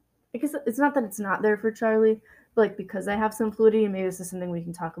I guess it's not that it's not there for Charlie, but like because I have some fluidity, and maybe this is something we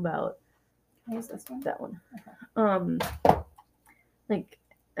can talk about. What is this one? That one. Okay. Like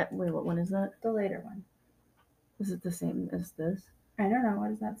wait, what one is that? The later one. Is it the same as this? I don't know. What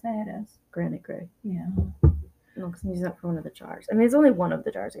does that say it is? Granite gray. Yeah. No, because I'm using that for one of the jars. I mean, it's only one of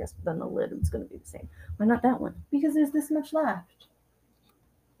the jars, I guess, but then the lid is going to be the same. Why not that one? Because there's this much left.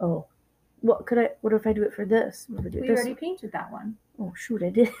 Oh. What if I do it for this? What if I do it We this already way? painted that one. Oh, shoot, I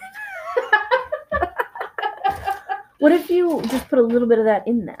did. What if you just put a little bit of that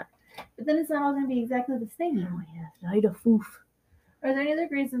in that? But then it's not all going to be exactly the same. Oh, yeah. Night of foof. Are there any other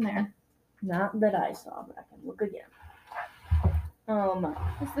grays in there? Not that I saw, but I can look again.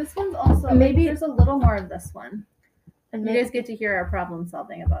 'Cause this one's also Maybe- there's a little more of this one. and You maybe, guys get to hear our problem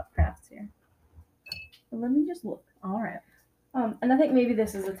solving about crafts here. let me just look. All right. And I think maybe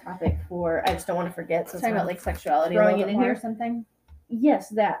this is a topic for, I just don't want to forget. So it's Talking not about like sexuality a throwing little it bit in more here. or something. yes,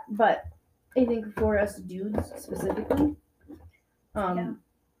 that. But I think for us dudes specifically, Yeah.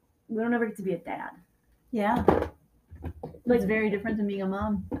 we don't ever get to be a dad. Yeah. Like It's very different than being a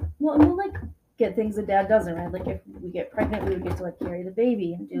mom. well, and we'll like get things a dad doesn't, right? Like if we get pregnant, we would get to like carry the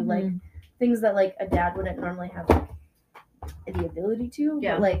baby and do like things that like a dad wouldn't normally have like the ability to.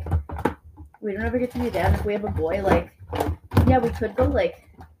 Yeah. But like we don't ever get to be a dad. If we have a boy, like yeah, we could go like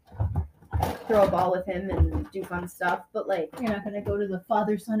throw a ball with him and do fun stuff, but like You're not going to go to the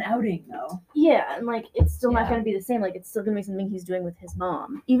father-son outing though. yeah, and like it's still not Yeah. gonna be the same. Like it's still gonna be something he's doing with his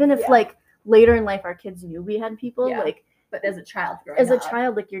mom. Even if Yeah. like later in life our kids knew we had people, Yeah. like But as a child growing as a up,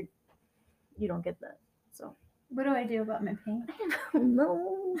 child, like you don't get that. So what do I do about my paint?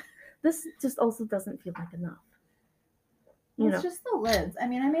 no. This just also doesn't feel like enough. You It's know, just the lids. I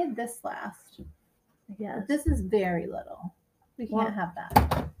mean, I made this last. I guess. But this is very little. We can't Well, have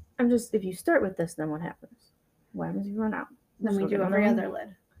that. I'm just if you start with this, then what happens? What happens if you run out? Then we Just do look at every another other one.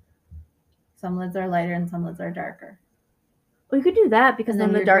 lid. Some lids are lighter and some lids are darker. Well, you could do that because And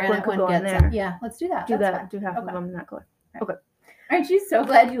then the your dark one granite could go in gets there. Yeah, let's do that. Do That's that. fine. Do half Okay. of them in that color. Aren't you so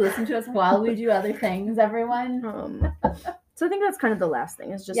glad you listen to us while we do other things, everyone? So I think that's kind of the last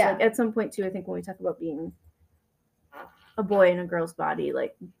thing. Is just Yeah. like at some point too. I think when we talk about being a boy in a girl's body,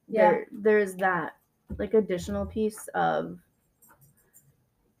 like Yeah. there's that like additional piece of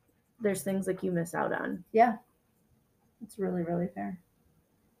there's things like you miss out on. Yeah. It's really, really fair.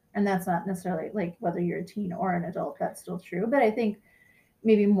 And that's not necessarily like whether you're a teen or an adult, that's still true. But I think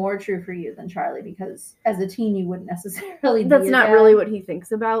maybe more true for you than Charlie, because as a teen you wouldn't necessarily. That's be a not dad. really what he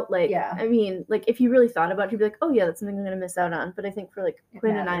thinks about. Like, Yeah. I mean, like if you really thought about it, you'd be like, oh yeah, that's something I'm gonna miss out on. But I think for like It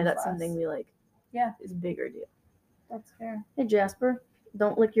Quinn and I, matters that's less. something we like. Yeah. Is a bigger deal. That's fair. Hey Jasper,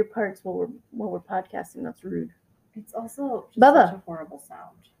 don't lick your parts while we're podcasting. That's rude. It's also just Bubba. such a horrible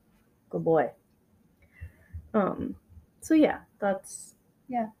sound. Good boy. So yeah, that's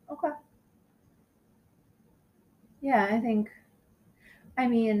Yeah. Okay. Yeah, I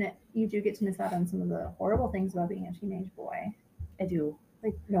mean, you do get to miss out on some of the horrible things about being a teenage boy. I do.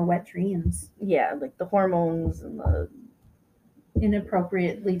 Like no wet dreams, Yeah, like the hormones and the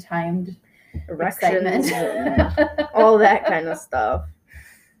inappropriately timed erections excitement. and all that kind of stuff.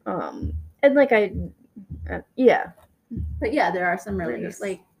 And like yeah. But yeah, there are some really Yes.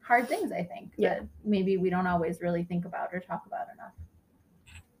 like hard things, I think, Yeah. that maybe we don't always really think about or talk about enough.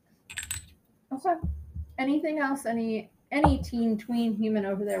 Okay. Anything else any teen tween human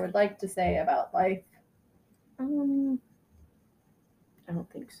over there would like to say about life? I don't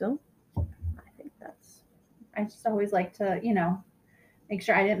think so. I think that's I just always like to, make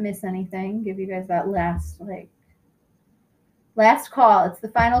sure I didn't miss anything. Give you guys that last call. It's the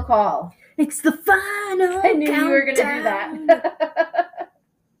final call. it's the final. I knew you were gonna do countdown. that.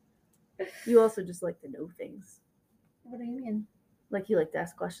 You also just like to know things. What do you mean? Like you like to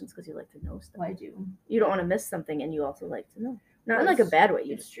ask questions because you like to know stuff. Well, I do. You don't want to miss something, and you also like to know. Not in Well, like a bad way.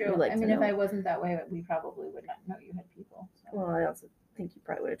 You It's just true. You like I to mean, know. if I wasn't that way, we probably would not know you had people. So. Well, I also think you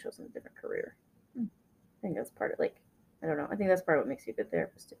probably would have chosen a different career. Hmm. I think that's part of I don't know. I think that's part of what makes you a good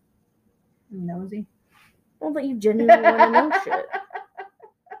therapist too. Nosy. Well, that you genuinely want to know shit.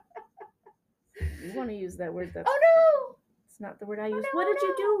 You want to use that word. That's Oh no! it's not the word I Oh, use. no, What did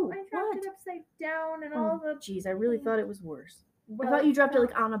you do? I dropped What? it upside down and Oh, all the. jeez, I really thought it was worse. Well, I thought you dropped it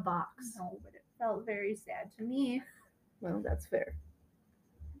like felt- on a box. No, but it felt very sad to me. Well, that's fair.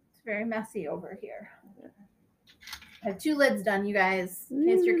 It's very messy over here. I have 2 lids done, you guys, in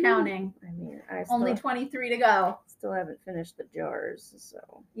case you're counting. I mean, I Only still, 23 to go. still haven't finished the jars,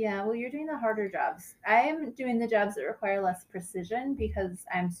 so Yeah, well, you're doing the harder jobs. I am doing the jobs that require less precision because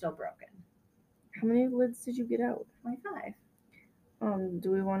I'm still broken. how many lids did you get out? 25.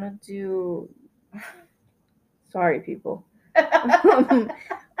 Do we want to do? Sorry, people.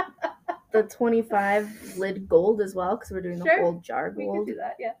 The 25 lid gold as well, because we're doing the Sure. whole jar We can gold. do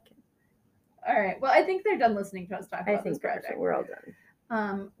that, yeah. All right. Well, I think they're done listening to us talk I about this think that's project. what we're all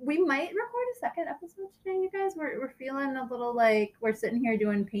done. We might record a second episode today, you guys. We're feeling a little like we're sitting here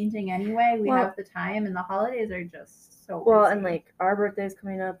doing painting anyway. We Well- have the time, and the holidays are just so Well, busy. and like our birthday's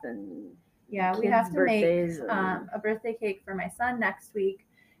coming up, and yeah, we kids' have to make birthdays. And, a birthday cake for my son next week,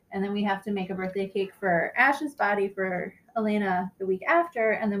 and then we have to make a birthday cake for Ash's body for Elena the week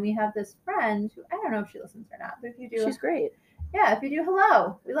after, and then we have this friend who I don't know if she listens or not, but if you do, she's great. yeah, if you do,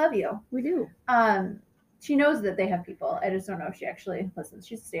 hello, we love you. We do. She knows that they have people. I just don't know if she actually listens.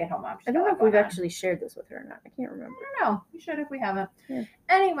 She's a stay-at-home mom. She's I got don't a know lot if we've going on. actually shared this with her or not. I can't remember. I don't know. We should if we haven't. Yeah.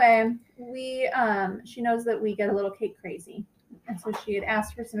 Anyway, she knows that we get a little cake crazy, and so she had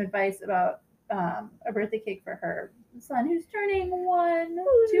asked for some advice about a birthday cake for her son who's turning 1,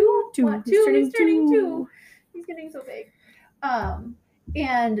 2, Two. 1, He's 2. turning He's turning 2. two. He's getting so big.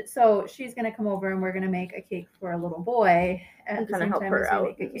 And so she's gonna come over and we're gonna make a cake for a little boy at And the kinda same help time her as we out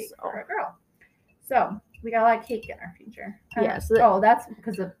make a and cake so. for a girl. So we got a lot of cake in our future. Yeah, so that- that's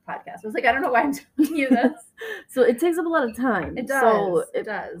because of podcast. I was like, I don't know why I'm telling you this. So it takes up a lot of time. It does. So it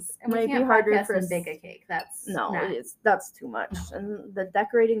does. And might we be can't harder podcast for and us- bake a cake. That's No, not. that's too much. And the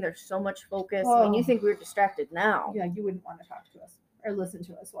decorating, there's so much focus. I mean, you Oh. think we're distracted now. Yeah, you wouldn't want to talk to us or listen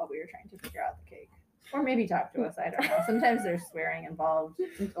to us while we were trying to figure out the cake. Or maybe talk to us. I don't know. Sometimes there's swearing involved.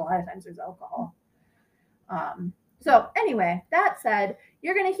 A lot of times there's alcohol. So anyway, that said,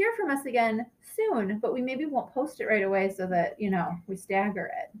 you're going to hear from us again soon, but we maybe won't post it right away so that, we stagger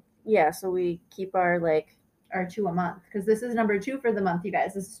it. Yeah, so we keep our Or 2 a month, because this is number 2 for the month, you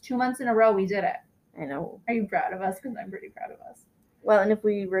guys. This is 2 months in a row we did it. I know. Are you proud of us? Because I'm pretty proud of us. Well, and if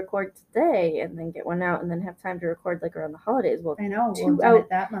we record today and then get one out and then have time to record around the holidays, well, I know. 2 We'll have done out it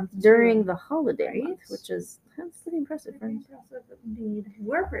that month during too. the holiday Right? month, which is that's pretty impressive, Pretty friends. impressive indeed.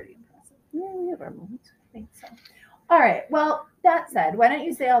 We're pretty impressive. Yeah, we have our moments. I think so. All right. Well, that said, why don't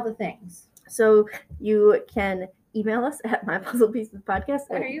you say all the things? So you can email us at mypuzzlepiecespodcast.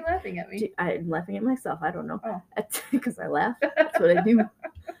 Why are you laughing at me? I'm laughing at myself. I don't know. Oh. Because I laugh. That's what I do.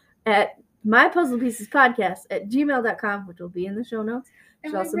 At mypuzzlepiecespodcast@gmail.com, which will be in the show notes.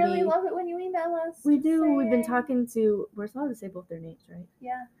 And Should we also really be- love it when you email us. We do. We've been Say- talking to, we're allowed to say both their names, right?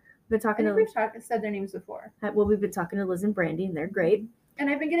 Yeah. been I talking think to we've said their names before. we've been talking to Liz and Brandy, and they're great. And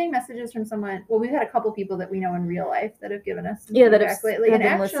I've been getting messages from someone. Well, we've had a couple people that we know in real life that have given us some Yeah, that feedback have, lately, have and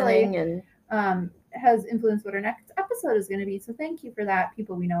been actually listening and has influenced what our next episode is going to be. So thank you for that,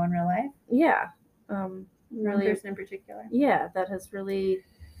 people we know in real life. yeah, One really, person in particular. yeah, that has really,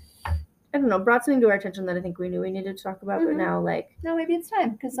 I don't know, brought something to our attention that I think we knew we needed to talk about, but Mhm. now like, No, maybe it's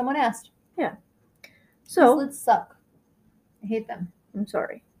time because someone asked. so These lids suck. I hate them. I'm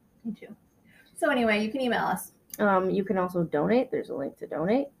sorry. Me too. So anyway, you can email us. You can also donate. There's a link to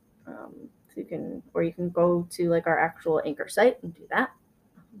donate. So you can go to like our actual Anchor site and do that.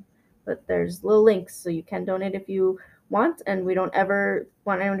 But there's little links, so you can donate if you want, and we don't ever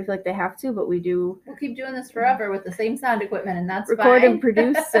want anyone to feel like they have to, but we do We'll keep doing this forever with the same sound equipment, and that's record fine. and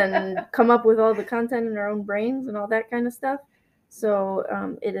produce and come up with all the content in our own brains and all that kind of stuff.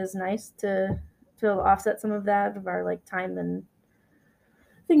 So it is nice to offset some of that of our like time and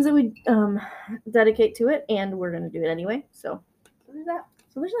things that we dedicate to it, and we're gonna do it anyway. So What is that?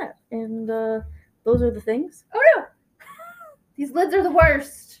 there's that, and those are the things. Oh no! These lids are the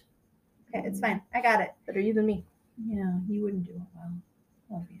worst. Okay, it's fine. I got it. Better you than me. Yeah, you wouldn't do it well.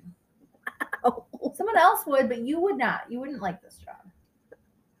 Love you. Oh. Someone else would, but you would not. You wouldn't like this job.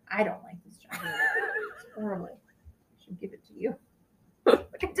 I don't like this job. It's horrible. I should give it to you. I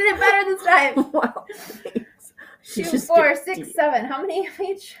did it better this time. Wow. Thanks. 2, 4, 6, 7. How many of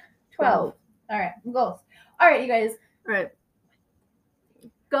each? 12. All right, I'm close. All right, you guys. All right.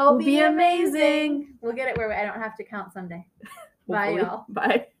 Go Be be amazing. amazing. We'll get it where I don't have to count someday. Bye, Hopefully. y'all.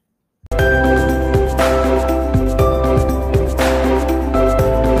 Bye.